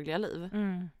sitt vardagliga liv.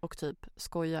 Och typ,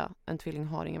 skoja, en tvilling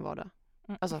har ingen vardag.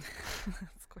 Alltså,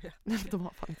 skoja. De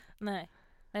har fan inte. Nej.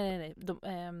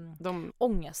 De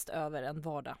ångest över en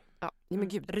vardag. Ja, men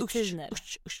gud. Rutiner.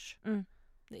 Usch.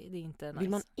 Det är inte nice. Vill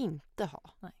man inte ha.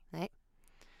 Nej.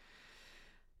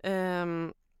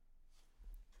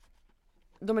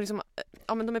 De är liksom,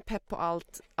 men de är pepp på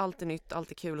allt. Allt är nytt,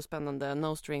 allt är kul och spännande.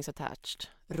 No strings attached.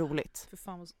 Roligt. För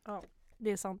fan, ja,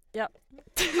 det är sant. Ja.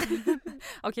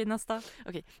 Okej, nästa.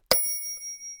 Okej.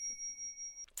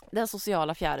 Den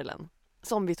sociala fjärilen.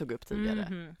 Som vi tog upp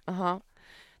tidigare.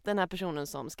 Den här personen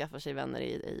som skaffar sig vänner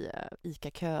i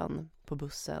ICA-kön, på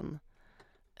bussen.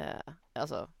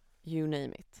 Alltså, you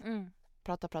name it.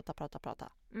 Prata.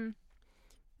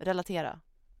 Relatera.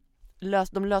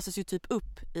 De löses ju typ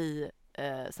upp i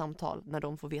samtal när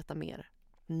de får veta mer.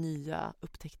 Nya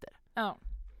upptäckter. Ja.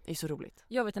 Det är så roligt.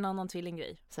 Jag vet en annan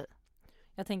tvillinggrej. Säg.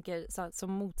 Jag tänker så här,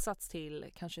 som motsats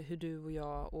till kanske hur du och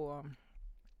jag och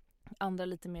andra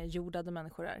lite mer jordade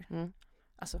människor är.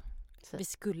 Alltså, vi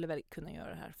skulle väl kunna göra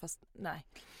det här, fast nej.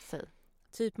 Säg.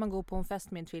 Typ man går på en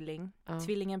fest med en tvilling.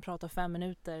 Tvillingen pratar 5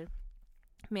 minuter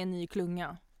med en ny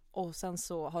klunga. Och sen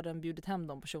så har den bjudit hem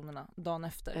de personerna dagen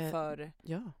efter för...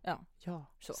 Ja.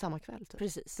 Så. Samma kväll typ.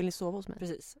 Precis. Vill ni sova hos mig?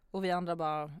 Precis. Och vi andra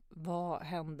bara, vad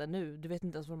händer nu? Du vet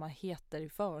inte ens vad de här heter i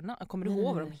förnamn. Kommer du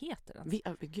ihåg vad de heter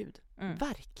ens? Gud.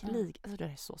 Verkligen. Alltså det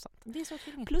är så sant. Det är så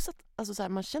tvilling. Plus att alltså, så här,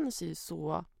 man känner sig ju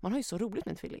så... Man har ju så roligt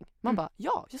med en tvilling. Man bara,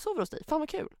 jag sover hos dig. Fan vad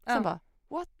kul. Sen bara,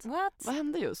 What? Vad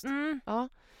hände just? Ja.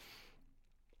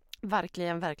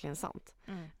 Verkligen sant.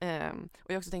 Och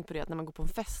jag har också tänkt på det att när man går på en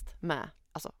fest med,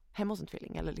 alltså hemma hos en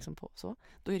tvilling eller liksom på så,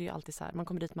 då är det ju alltid så här, man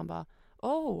kommer dit och man bara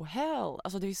oh hell,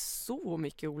 alltså det är så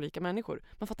mycket olika människor.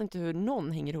 Man fattar inte hur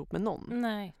någon hänger ihop med någon.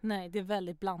 Nej, det är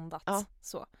väldigt blandat. Ja.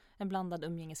 Så, en blandad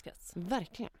umgängeskrets.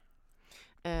 Verkligen.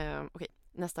 Okej,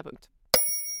 nästa punkt.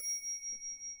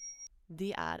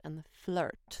 Det är en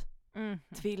flirt.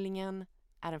 Tvillingen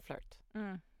är en flirt.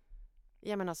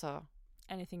 Ja men alltså,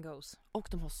 anything goes. Och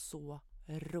de har så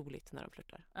roligt när de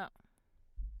flirtar. Ja.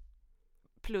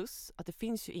 Plus att det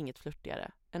finns ju inget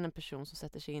flirtigare än en person som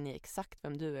sätter sig in i exakt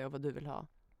vem du är och vad du vill ha.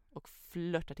 Och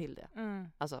flirtar till det.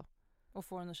 Alltså, och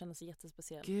får en att känna sig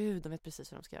jättespeciell. Gud, de vet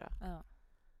precis hur de ska göra. Ja.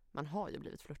 Man har ju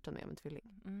blivit flirtad med av en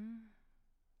tvilling.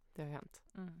 Det har ju hänt.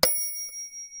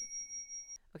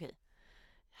 Okej.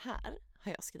 Här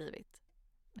har jag skrivit.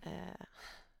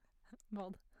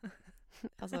 Vad?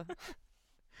 Alltså.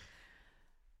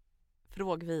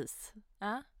 Frågvis.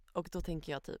 Och då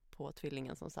tänker jag typ på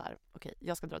tvillingen som så här. Okej,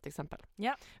 jag ska dra ett exempel.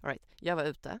 Ja. All right. Jag var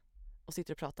ute och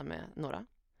sitter och pratar med några.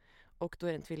 Och då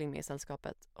är det en tvilling med i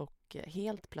sällskapet. Och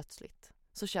helt plötsligt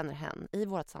så känner hen i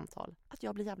vårt samtal att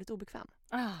jag blir jävligt obekväm.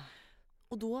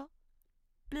 Och då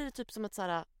blir det typ som att så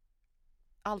här,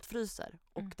 allt fryser.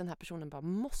 Och den här personen bara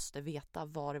måste veta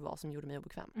vad det var som gjorde mig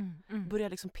obekväm. Börjar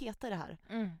liksom peta i det här.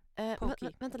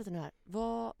 Vänta lite nu här.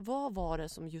 Vad var det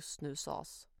som just nu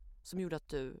sades som gjorde att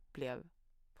du blev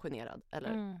generad?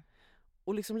 Eller?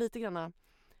 Och liksom lite grann.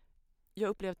 Jag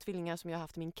upplevde tvillingar som jag har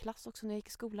haft i min klass också när jag gick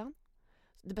i skolan.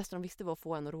 Det bästa de visste var att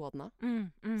få en att rodna.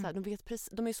 Så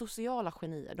här, de är sociala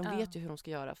genier. De vet ju hur de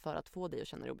ska göra för att få dig att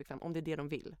känna dig obekväm. Om det är det de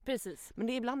vill. Precis. Men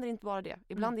ibland är det inte bara det.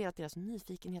 Ibland är det att deras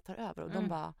nyfikenhet tar över. Och de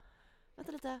bara,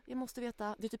 vänta lite, jag måste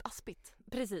veta. Det är typ aspigt.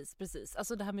 Precis.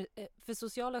 Alltså det här med, för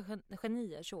sociala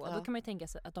genier så, då kan man ju tänka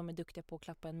sig att de är duktiga på att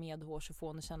klappa en medhårs och få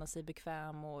en att känna sig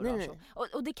bekväm. Och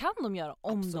och det kan de göra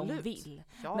om de vill.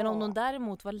 Ja. Men om de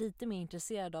däremot var lite mer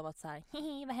intresserade av att så här,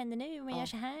 vad händer nu om jag gör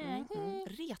så här?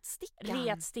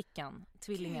 Retstickan,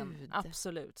 tvillingen. Gud.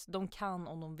 Absolut. De kan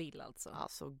om de vill alltså.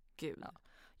 Alltså gud. Ja.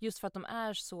 Just för att de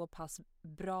är så pass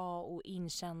bra och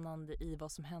inkännande i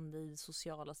vad som händer i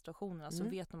sociala situationer. Så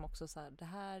vet de också så här,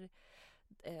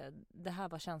 det här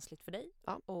var känsligt för dig.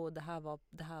 Ja. Och det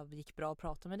här gick bra att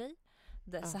prata med dig.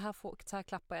 Så här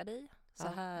klappar jag dig. Så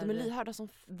här, de är lyhörda som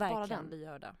bara den. Verkligen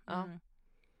lyhörda.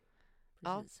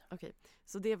 Ja, okej.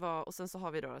 Så det var, och sen så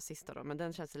har vi då sista då. Men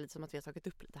den känns lite som att vi har tagit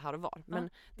upp lite här och var. Men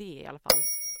det är i alla fall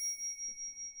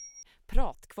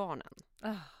pratkvarnen.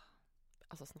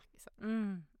 Alltså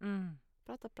snackisen.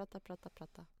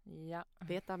 Prata. Ja.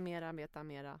 Veta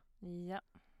mera. Ja.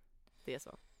 Det är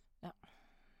så. Ja.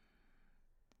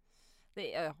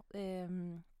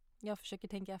 Jag försöker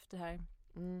tänka efter här.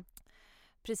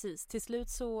 Precis. Till slut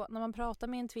så när man pratar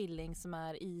med en tvilling som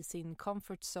är i sin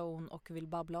comfort zone och vill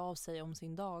babbla av sig om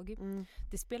sin dag.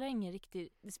 Det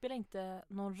spelar inte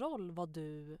någon roll vad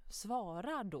du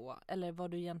svarar då eller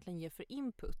vad du egentligen ger för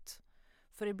input.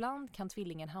 För ibland kan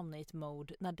tvillingen hamna i ett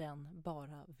mode när den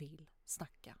bara vill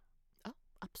snacka. Ja,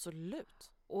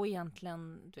 absolut. Och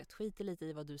egentligen, skiter lite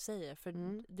i vad du säger.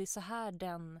 För det är så här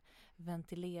den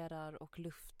ventilerar och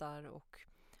luftar och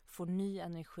får ny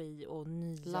energi och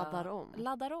nya...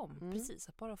 Laddar om, precis.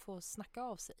 Att bara få snacka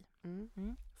av sig.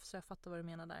 Så jag fattar vad du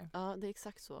menar där. Ja, det är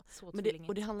exakt så.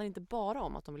 Och det handlar inte bara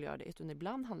om att de vill göra det. Utan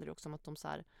ibland handlar det också om att de så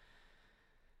här...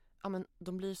 Ja, men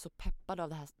de blir så peppade av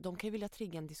det här. De kan ju vilja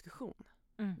trigga en diskussion.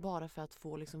 Bara för att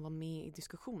få liksom vara med i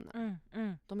diskussionen.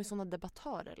 De är såna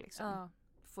debattörer liksom. Ja,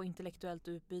 få intellektuellt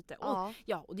utbyte.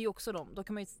 Och det är också då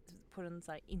kan man ju på den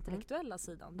så här intellektuella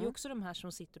sidan. Det är också de här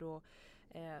som sitter och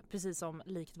precis som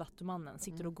likt Vattumannen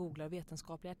sitter och googlar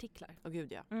vetenskapliga artiklar.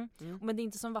 Gud ja. Men det är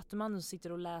inte som Vattumannen som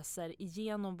sitter och läser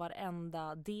igenom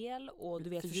varenda del och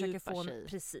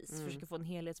försöker få en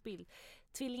helhetsbild.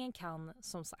 Tvillingen kan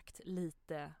som sagt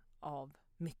lite av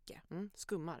mycket.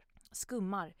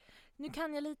 Skummar. Nu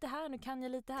kan jag lite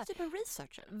här. Typ en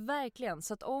researcher. Verkligen.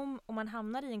 Så att om man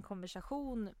hamnar i en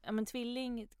konversation,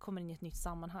 tvilling kommer in i ett nytt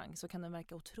sammanhang så kan den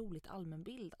verka otroligt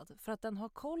allmänbildad. För att den har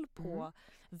koll på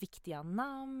viktiga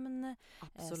namn,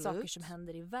 saker som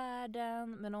händer i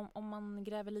världen. Men om man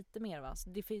gräver lite mer, så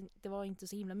det var inte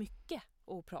så himla mycket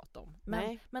att prata om.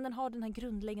 Men den har den här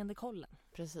grundläggande kollen.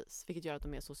 Precis, vilket gör att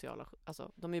de är sociala.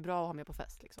 Alltså, de är bra att ha med på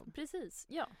fest liksom. Precis,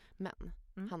 ja. Men,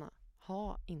 Hanna,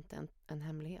 ha inte en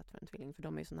hemlighet för en tvilling. För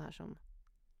de är ju såna här som...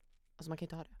 Alltså man kan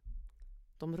inte ha det.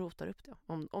 De rotar upp det.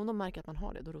 Om de märker att man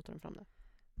har det, då rotar de fram det.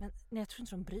 Men jag tror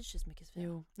inte de bryr sig så mycket, Sofia.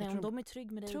 Jo, om de är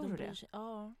trygg med dig. Tror de du bryr det? sig.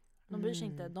 Ja, de bryr sig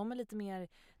inte. De är lite mer...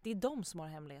 Det är de som har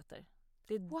hemligheter.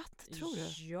 What? Tror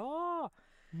du? Ja!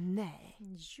 Nej.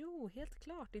 Jo, helt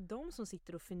klart. Det är de som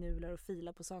sitter och finular och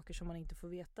filar på saker som man inte får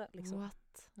veta. Liksom.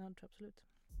 What? Ja, det tror jag absolut.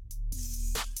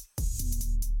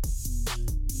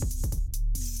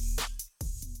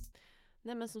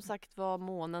 Nej men som sagt var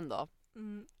månen då.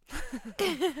 Mm.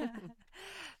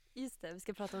 Just det, vi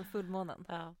ska prata om fullmånen.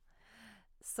 Ja.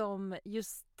 Som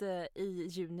just i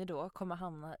juni då kommer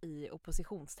hamna i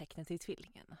oppositionstecknet till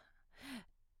tvillingen.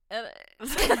 Det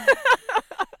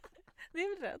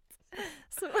är väl rätt.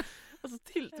 Så. Alltså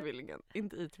till tvillingen,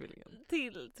 inte i tvillingen.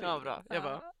 Till tvillingen. Ja, bra. Jag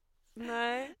bara,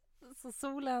 nej. Så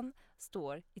solen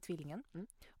står i tvillingen. Mm.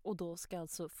 Och då ska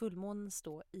alltså fullmånen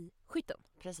stå i skytten.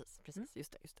 Precis.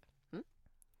 Just det. Just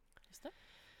det.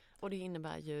 Och det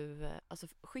innebär ju, alltså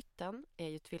skytten är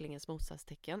ju tvillingens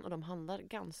motsatstecken och de handlar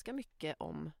ganska mycket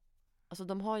om, alltså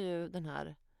de har ju den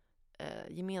här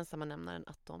gemensamma nämnaren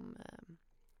att de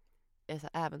är så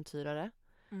här äventyrare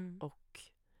och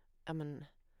ja men,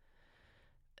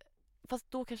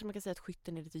 fast då kanske man kan säga att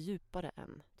skytten är lite djupare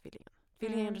än tvillingen.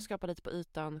 Tvillingen skapar lite på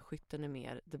ytan, skytten är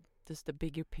mer the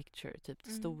bigger picture, typ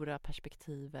det stora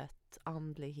perspektivet,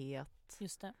 andlighet.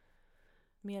 Just det.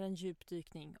 Mer en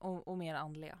djupdykning och mer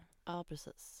andliga. Ja,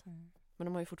 precis. Men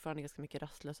de har ju fortfarande ganska mycket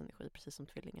rastlös energi, precis som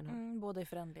tvillingen har. Båda är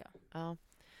förändliga. Ja,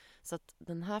 så att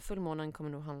den här fullmånen kommer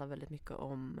nog handla väldigt mycket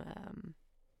om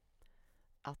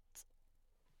att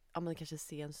man kanske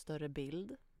se en större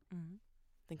bild.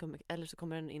 Eller så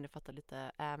kommer den innefatta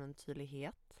lite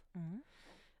äventyrlighet.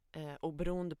 Och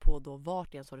beroende på då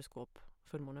vart i ens horoskop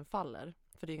fullmånen faller,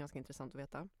 för det är ganska intressant att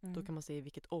veta, då kan man se i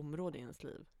vilket område i ens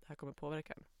liv det här kommer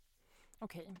påverka.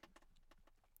 Okej.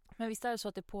 Men visst är det så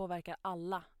att det påverkar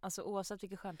alla? Alltså oavsett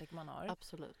vilket stjärntecken man har.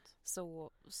 Absolut.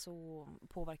 Så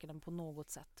påverkar den på något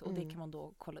sätt. Och det kan man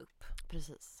då kolla upp.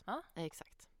 Precis. Ja?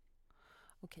 Exakt.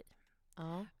 Okej.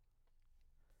 Ja.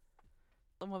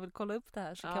 Om man vill kolla upp det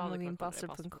här så kan man gå in på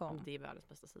astro.com. Det är världens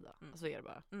bästa sida. Så är det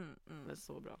bara. Det är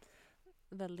så bra.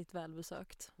 Väldigt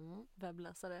välbesökt.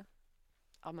 Webbläsare.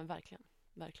 Ja men verkligen.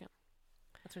 Jag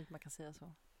tror inte man kan säga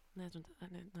så. Nej, jag tror inte.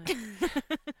 Nej.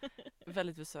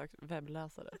 Väldigt besökt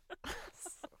webbläsare.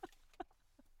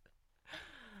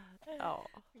 Ja.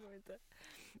 Det går inte.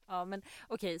 Ja, men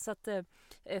okej, så att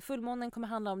fullmånen kommer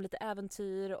handla om lite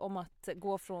äventyr, om att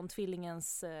gå från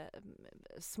tvillingens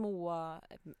små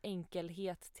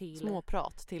enkelhet till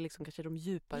småprat till liksom kanske de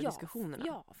djupare diskussionerna.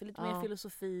 Ja, för lite mer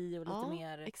filosofi och lite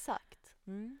mer. Exakt.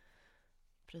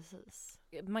 Precis.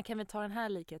 Man kan väl ta den här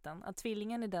likheten, att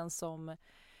tvillingen är den som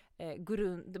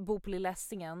bor på Lilla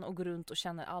Essingen och går runt och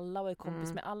känner alla och är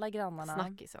kompis med alla grannarna.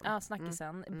 Snackisen. Ja,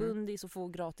 snackisen. Bundis och får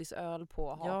gratis öl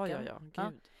på haken. Ja.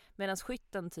 Gud. Medan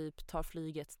skytten typ tar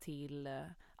flyget till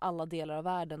alla delar av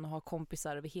världen och har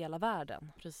kompisar över hela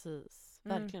världen. Precis.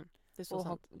 Verkligen. Det är så och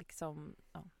sant. har liksom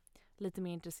lite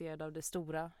mer intresserad av det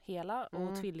stora hela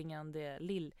och tvillingen det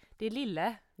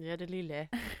lille. Ja, det lille.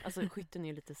 Alltså skytten är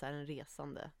ju lite så här en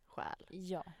resande själ.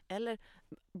 Ja. Eller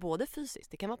både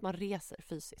fysiskt. Det kan vara att man reser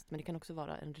fysiskt, men det kan också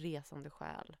vara en resande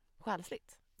själ.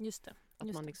 Själsligt. Just det.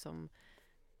 Att man liksom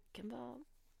kan vara,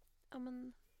 ja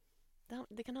men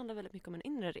det kan handla väldigt mycket om en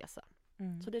inre resa.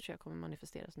 Så det tror jag kommer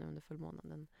manifesteras nu under fullmånen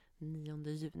den 9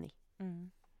 juni.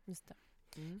 Just det.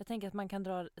 Jag tänker att man kan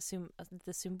dra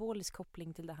lite symbolisk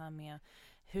koppling till det här med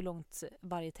hur långt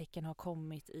varje tecken har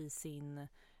kommit i sin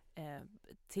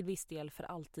till viss del för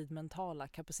alltid mentala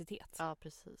kapacitet. Ja,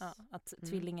 precis. Ja, att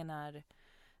tvillingen är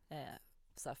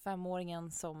så här, 5-åringen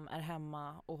som är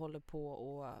hemma och håller på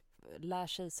och lär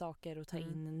sig saker och tar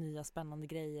in nya spännande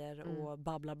grejer och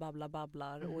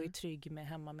babblar och är trygg med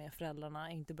hemma med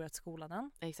föräldrarna, inte börjat skolan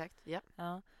än. Exakt, ja.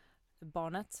 Ja.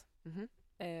 Barnet.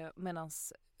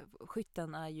 Medans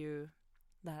skytten är ju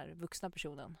den här vuxna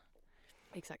personen.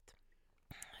 Exakt.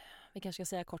 Vi kanske ska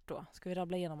säga kort då. Ska vi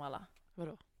rabbla igenom alla?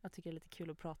 Vadå? Jag tycker det är lite kul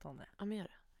att prata om det. Ja, men gör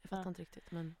det. Jag fattar inte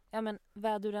riktigt. Men... Ja, men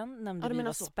väduren nämnde vi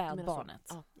var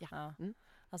spädbarnet. Ja.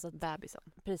 Alltså att, bebisen.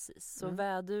 Precis. Så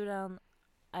väduren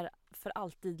är för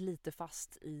alltid lite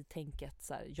fast i tänket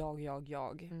så här,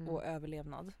 jag och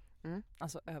överlevnad.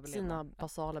 Alltså överlevnad. Sina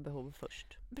basala behov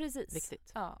först. Precis.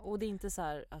 Viktigt. Ja, och det är inte så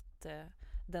här att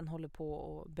den håller på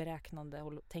och beräknande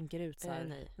och tänker ut så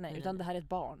här. Nej, utan det här är ett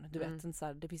barn. Du vet, så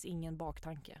här, det finns ingen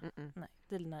baktanke. Nej,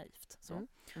 det är naivt. Så.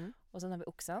 Och sen har vi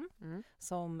oxen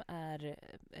som är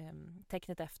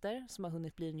tecknet efter, som har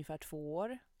hunnit bli ungefär 2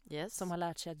 år. Yes. Som har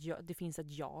lärt sig att det finns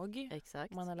ett jag.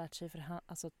 Exakt. Man har lärt sig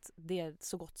alltså att det är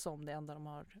så gott som det enda de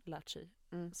har lärt sig.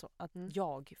 Så att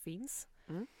jag finns.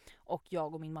 Och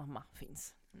jag och min mamma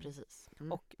finns. Precis.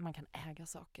 Och man kan äga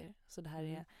saker. Så det här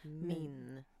är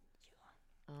min.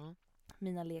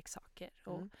 mina leksaker.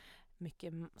 Och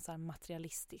mycket så här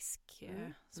materialistisk.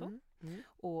 Så. Mm.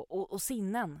 Och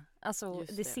sinnen, alltså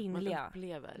Just det sinnliga. Man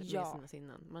upplever med sina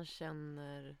sinnen. Man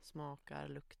känner, smakar,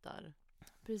 luktar.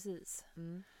 Precis.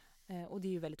 Mm. Och det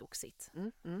är ju väldigt oxigt.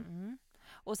 Mm.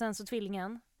 Och sen så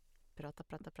tvillingen. Prata.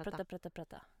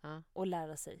 Ja. Och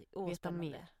lära sig. Veta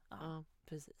mer. Ja,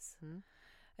 precis. Mm.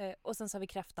 Och sen så har vi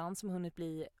kräftan som hunnit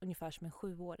bli ungefär som en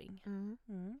 7-åring.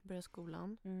 Börjar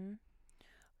skolan.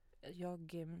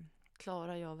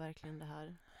 Klarar jag verkligen det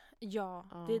här?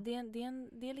 Ja.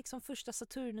 Det är liksom första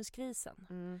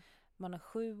Saturnuskrisen. Man är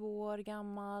 7 år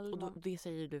gammal. Och det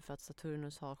säger du för att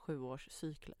Saturnus har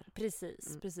 7-årscykler.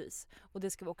 Precis. Och det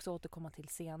ska vi också återkomma till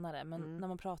senare. Men när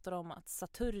man pratar om att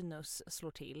Saturnus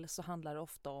slår till så handlar det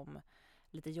ofta om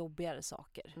lite jobbigare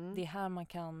saker. Det är här man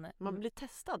kan... Man blir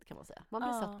testad kan man säga. Man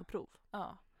blir satt på prov.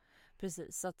 Ja,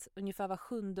 precis. Så att ungefär var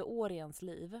 7:e år i ens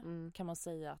liv kan man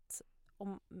säga att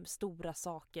om stora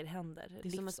saker händer. Det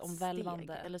är som ett steg,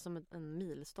 eller som en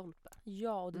milstolpe.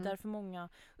 Ja, och det är därför många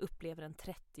upplever en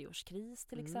 30-årskris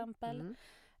till exempel.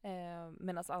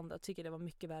 Medan andra tycker det var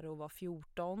mycket värre att vara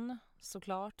 14,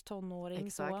 såklart,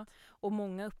 tonåring. Så. Och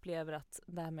många upplever att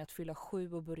det här med att fylla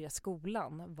 7 och börja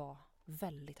skolan var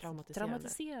väldigt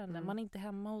traumatiserande. Man är inte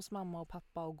hemma hos mamma och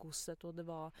pappa och gosset och det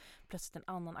var plötsligt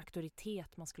en annan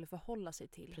auktoritet man skulle förhålla sig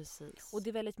till. Precis. Och det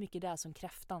är väldigt mycket där som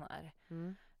kräftan är.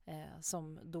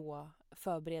 Som då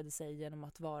förbereder sig genom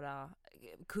att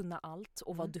kunna allt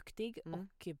och vara duktig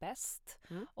och bäst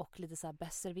och lite så här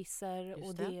besserwisser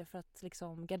och det är för att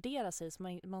liksom gardera sig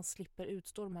så man slipper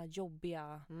utstå de här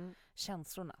jobbiga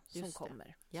känslorna som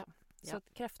kommer. Ja. Så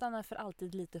att kräftan är för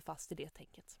alltid lite fast i det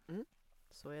tänket.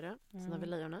 Så är det. Sen har vi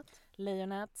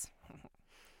lejonet.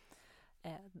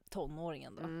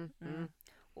 Tonåringen då.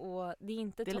 Och det är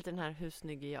inte det är lite den här hur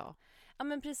snygg är jag? Ja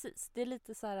men precis. Det är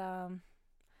lite så här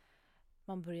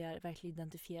man börjar verkligen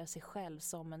identifiera sig själv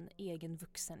som en egen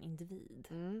vuxen individ.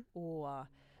 Och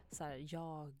så här,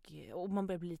 och man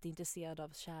börjar bli lite intresserad av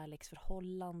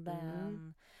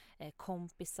kärleksförhållanden,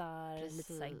 kompisar,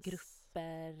 lite så här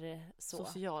grupper. Så.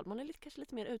 Social, man är kanske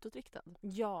lite mer utåtriktad.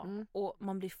 Ja, och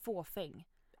man blir fåfäng.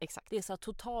 Exakt. Det är så här,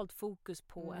 totalt fokus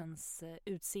på ens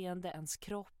utseende, ens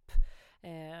kropp.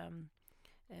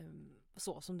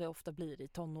 Så som det ofta blir i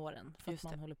tonåren för att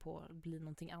man håller på att bli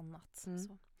någonting annat.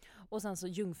 Så. Och sen så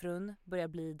jungfrun börjar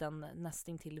bli den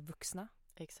nästintill vuxna.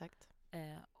 Exakt.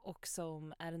 Och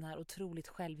som är den här otroligt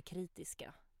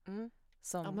självkritiska.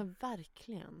 Ja men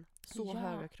verkligen. Så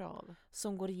höga krav.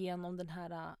 Som går igenom den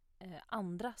här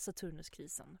andra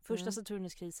Saturnuskrisen. Första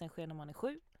Saturnuskrisen sker när man är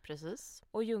 7. Precis.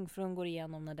 Och jungfrun går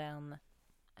igenom när den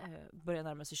börjar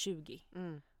närma sig 20.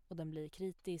 Och den blir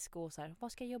kritisk och så här,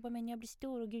 vad ska jag jobba med när jag blir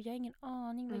stor? Och gud, jag har ingen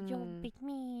aning vad jobbigt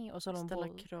med. Och så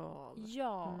ställa krav.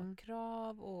 Ja,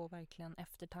 krav och verkligen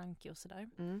eftertanke och sådär.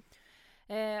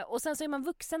 Och sen så är man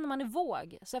vuxen när man är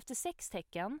våg. Så efter 6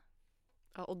 tecken.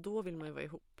 Ja, och då vill man ju vara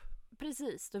ihop.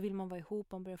 Precis, då vill man vara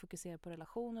ihop. Man börjar fokusera på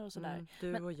relationer och sådär.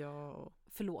 Du och jag. Och...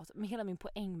 Förlåt, men hela min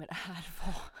poäng med det här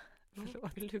var...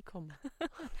 Förlåt, vill du komma?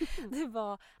 Det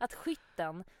var att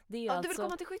skytten... Det är du vill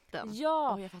komma till skytten?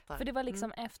 Ja, jag fattar. För det var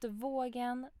liksom efter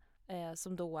vågen...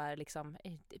 som då är liksom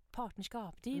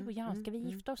partnerskap. Du och jag, ska vi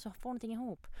gifta oss och få någonting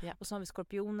ihop? Ja. Och så har vi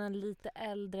skorpionen lite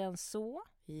äldre än så.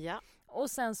 Ja.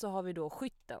 Och sen så har vi då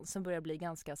skytten som börjar bli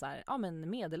ganska så här,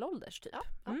 medelålders typ.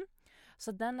 Ja.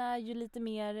 Så den är ju lite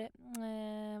mer,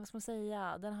 vad ska man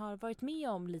säga, den har varit med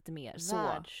om lite mer.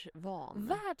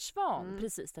 Världsvan,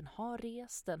 precis. Den har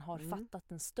rest, den har fattat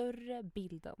den större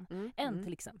bilden än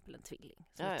till exempel en tvilling.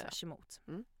 Så tvärs emot.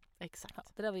 Exakt. Ja,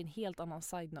 det där var en helt annan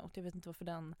side-note. Jag vet inte varför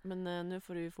den... Men nu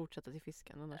får du ju fortsätta till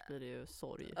fisken, annars blir det ju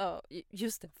sorg. Ja,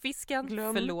 just det. Fisken,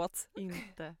 förlåt.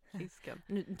 Inte fisken.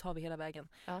 Nu tar vi hela vägen.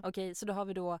 Ja. Okej, så då har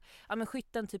vi då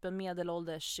skytten, typ en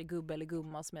medelålders gubbe eller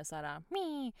gumma som är så här...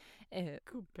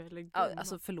 gubbe eller gumma? Ja,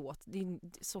 alltså förlåt.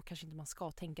 Så kanske inte man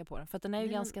ska tänka på den. För att den är ju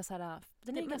ganska så här...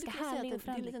 Den är ganska härlig och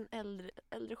förändlig. Det är en liten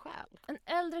äldre själ. En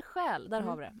äldre själ, där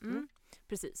har vi det.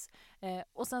 Precis.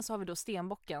 Och sen så har vi då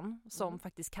stenbocken som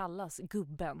faktiskt kallas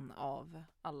gubben av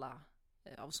alla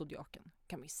av zodiaken,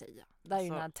 kan man ju säga. Där är ju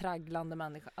den här tragglande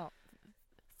människan. Ja.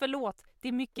 Förlåt, det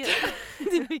är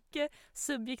mycket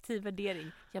subjektiv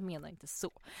värdering. Jag menar inte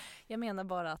så. Jag menar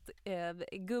bara att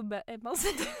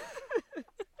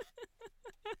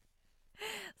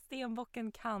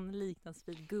stenbocken kan liknas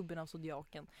vid gubben av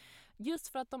zodiaken. Just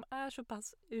för att de är så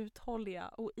pass uthålliga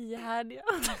och ihärdiga.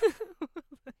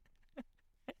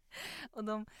 Och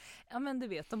de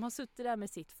har suttit där med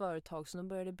sitt företag som de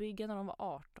började bygga när de var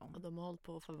 18. Och de har hållit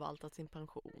på att förvalta sin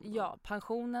pension. Ja,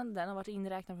 pensionen, den har varit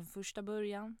inräknad från första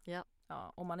början. Ja.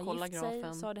 Om man har gift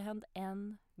sig så har det hänt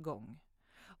en gång.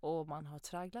 och man har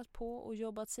tragglat på och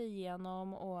jobbat sig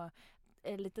igenom och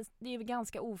det är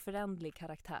ganska oförändlig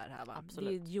karaktär här, va?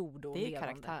 Absolut. Det är jord och det är levande.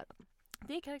 karaktären.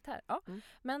 Det är karaktär, ja.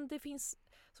 Men det finns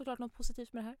såklart något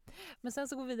positivt med det här. Men sen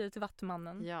så går vi vidare till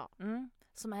Vattumannen. Ja.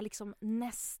 Som är liksom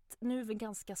nu är vi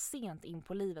ganska sent in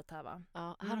på livet här, va?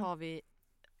 Ja, här har vi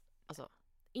alltså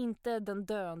inte den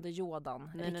döende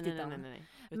Yodan nej.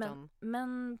 Utan...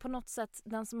 Men på något sätt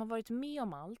den som har varit med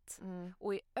om allt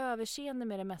och är överseende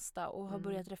med det mesta och har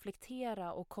börjat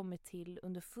reflektera och kommit till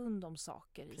underfund om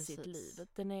saker i sitt liv.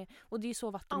 Och det är ju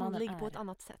så Vattumannen andlig är. på ett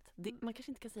annat sätt. Man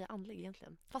kanske inte kan säga andlig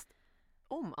egentligen. Fast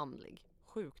andlig.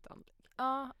 Sjukt andlig.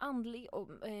 Ja, andlig och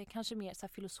kanske mer så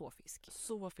här filosofisk.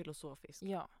 Så filosofisk.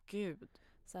 Ja. Gud.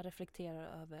 Så här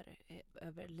reflekterar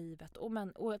över livet.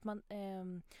 Och att man,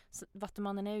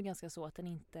 Vattumannen är ju ganska så att den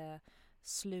inte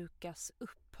slukas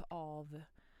upp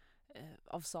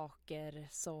av saker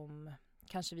som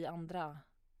kanske vi andra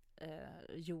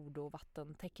jord- och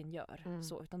vattentecken gör.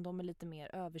 Så, utan de är lite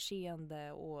mer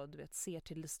överseende och du vet, ser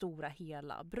till det stora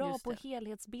hela. Bra på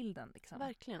helhetsbilden. Liksom.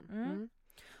 Verkligen.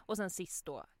 Och sen sist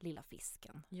då, lilla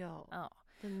fisken. Ja.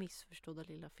 Den missförstådda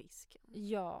lilla fisken.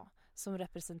 Ja, som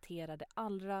representerar det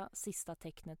allra sista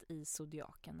tecknet i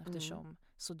zodiaken eftersom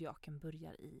zodiaken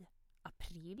börjar i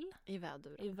april. I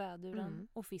väduren.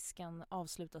 Och fisken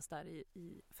avslutas där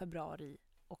i februari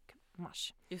och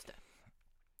mars. Just det.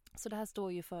 Så det här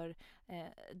står ju för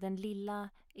den lilla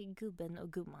gubben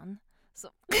och gumman. Så.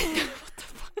 What the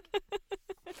fuck?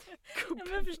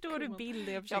 Men förstår du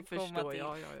bilden jag försöker komma till?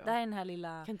 Ja. Det här är den här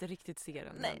lilla... Jag kan inte riktigt se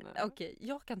den. Nej, okej.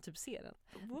 Jag kan typ se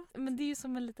den. What? Men det är ju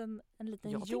som en liten jag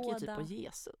Yoda. Jag tänker typ på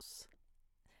Jesus.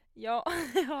 Ja.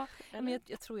 Men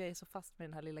jag tror jag är så fast med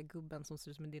den här lilla gubben som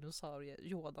ser ut som en dinosaurie.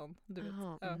 Yodan, du vet.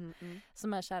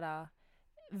 Som är så här,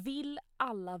 vill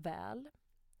alla väl.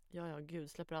 Ja,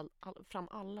 gud. Släpper fram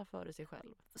alla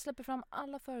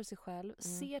före sig själv.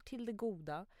 Ser till det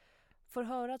goda. Får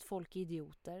höra att folk är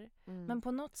idioter. Men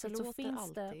på något sätt så finns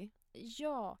alltid. Det...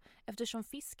 Ja, eftersom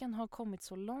fisken har kommit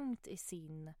så långt i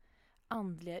sin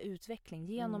andliga utveckling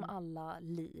genom alla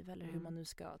liv, eller hur man nu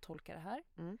ska tolka det här.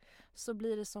 Så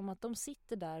blir det som att de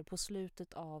sitter där på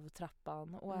slutet av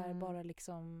trappan och är bara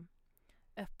liksom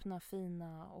öppna,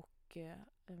 fina och...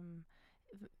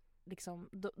 liksom,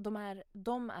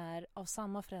 de är av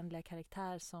samma förändliga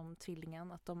karaktär som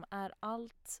tvillingen, att de är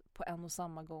allt på en och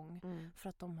samma gång för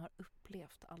att de har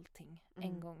upplevt allting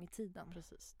en gång i tiden.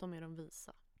 Precis, de är de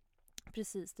visa.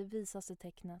 Precis, det visaste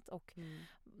tecknet och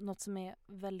något som är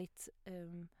väldigt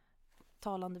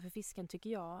talande för fisken tycker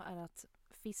jag är att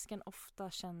fisken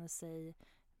ofta känner sig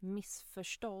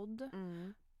missförstådd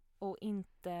och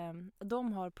inte,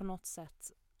 de har på något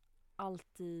sätt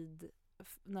alltid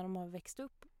när de har växt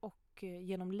upp och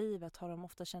genom livet har de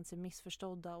ofta känt sig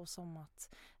missförstådda och som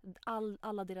att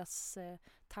alla deras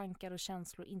tankar och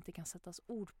känslor inte kan sättas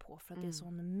ord på för att det är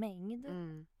sån mängd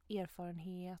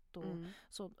erfarenhet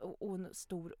och en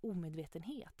stor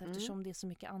omedvetenhet eftersom det är så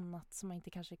mycket annat som man inte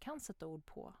kanske kan sätta ord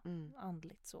på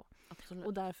andligt så. Absolut.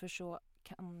 Och därför så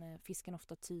kan fisken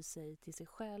ofta ty sig till sig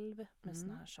själv med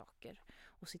såna här saker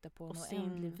och sitta på en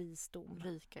oändlig visdom.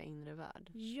 Rika inre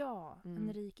värld. Ja,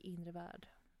 en rik inre värld.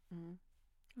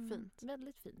 Fint.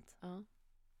 Väldigt fint. Ja.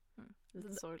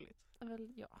 Lite sorgligt.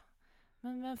 Väl, ja.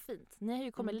 Men fint. Ni har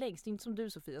ju kommit längst. Det är inte som du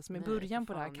Sofia som är början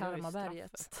på det här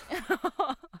karmaberget.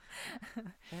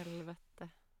 Helvete.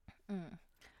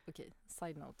 Okej,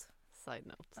 side note.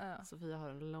 Ja. Sofia har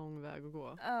en lång väg att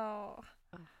gå. Ja.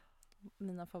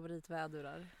 Mina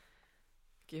favoritvädurar.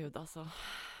 Gud alltså.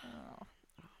 Ja.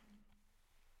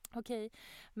 Okej,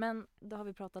 men då har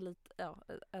vi pratat lite,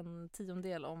 en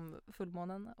 10-del om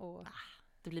fullmånen. Och...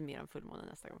 Det blir mer om fullmånen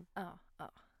nästa gång. Ja.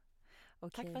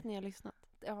 Tack för att ni har lyssnat.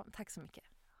 Ja, tack så mycket.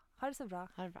 Ha det så bra.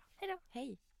 Ha det bra. Hej då.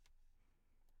 Hej.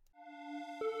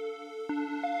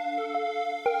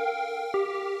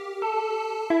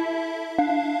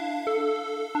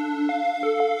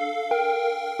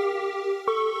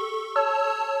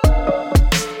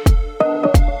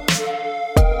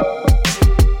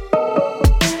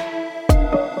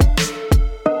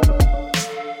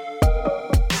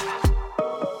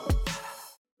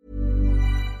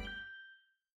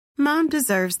 Mom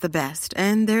deserves the best,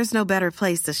 and there's no better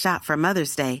place to shop for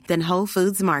Mother's Day than Whole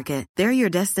Foods Market. They're your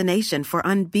destination for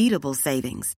unbeatable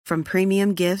savings, from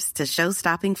premium gifts to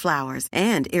show-stopping flowers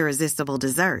and irresistible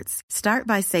desserts. Start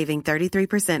by saving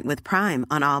 33% with Prime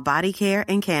on all body care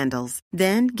and candles.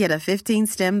 Then get a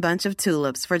 15-stem bunch of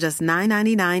tulips for just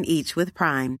 $9.99 each with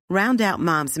Prime. Round out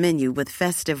Mom's menu with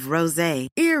festive rosé,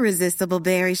 irresistible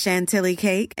berry chantilly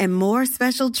cake, and more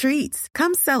special treats.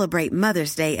 Come celebrate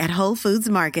Mother's Day at Whole Foods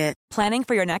Market. Planning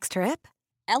for your next trip?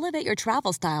 Elevate your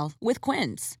travel style with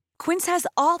Quince. Quince has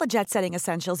all the jet-setting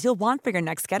essentials you'll want for your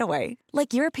next getaway,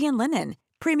 like European linen,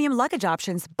 premium luggage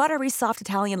options, buttery soft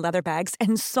Italian leather bags,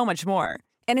 and so much more.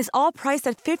 And is all priced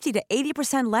at 50 to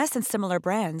 80% less than similar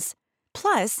brands.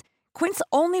 Plus, Quince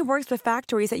only works with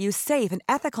factories that use safe and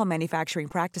ethical manufacturing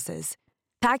practices.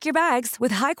 Pack your bags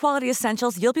with high-quality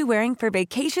essentials you'll be wearing for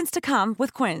vacations to come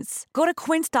with Quince. Go to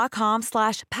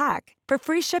quince.com/pack for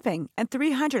free shipping and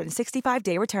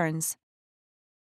 365-day returns.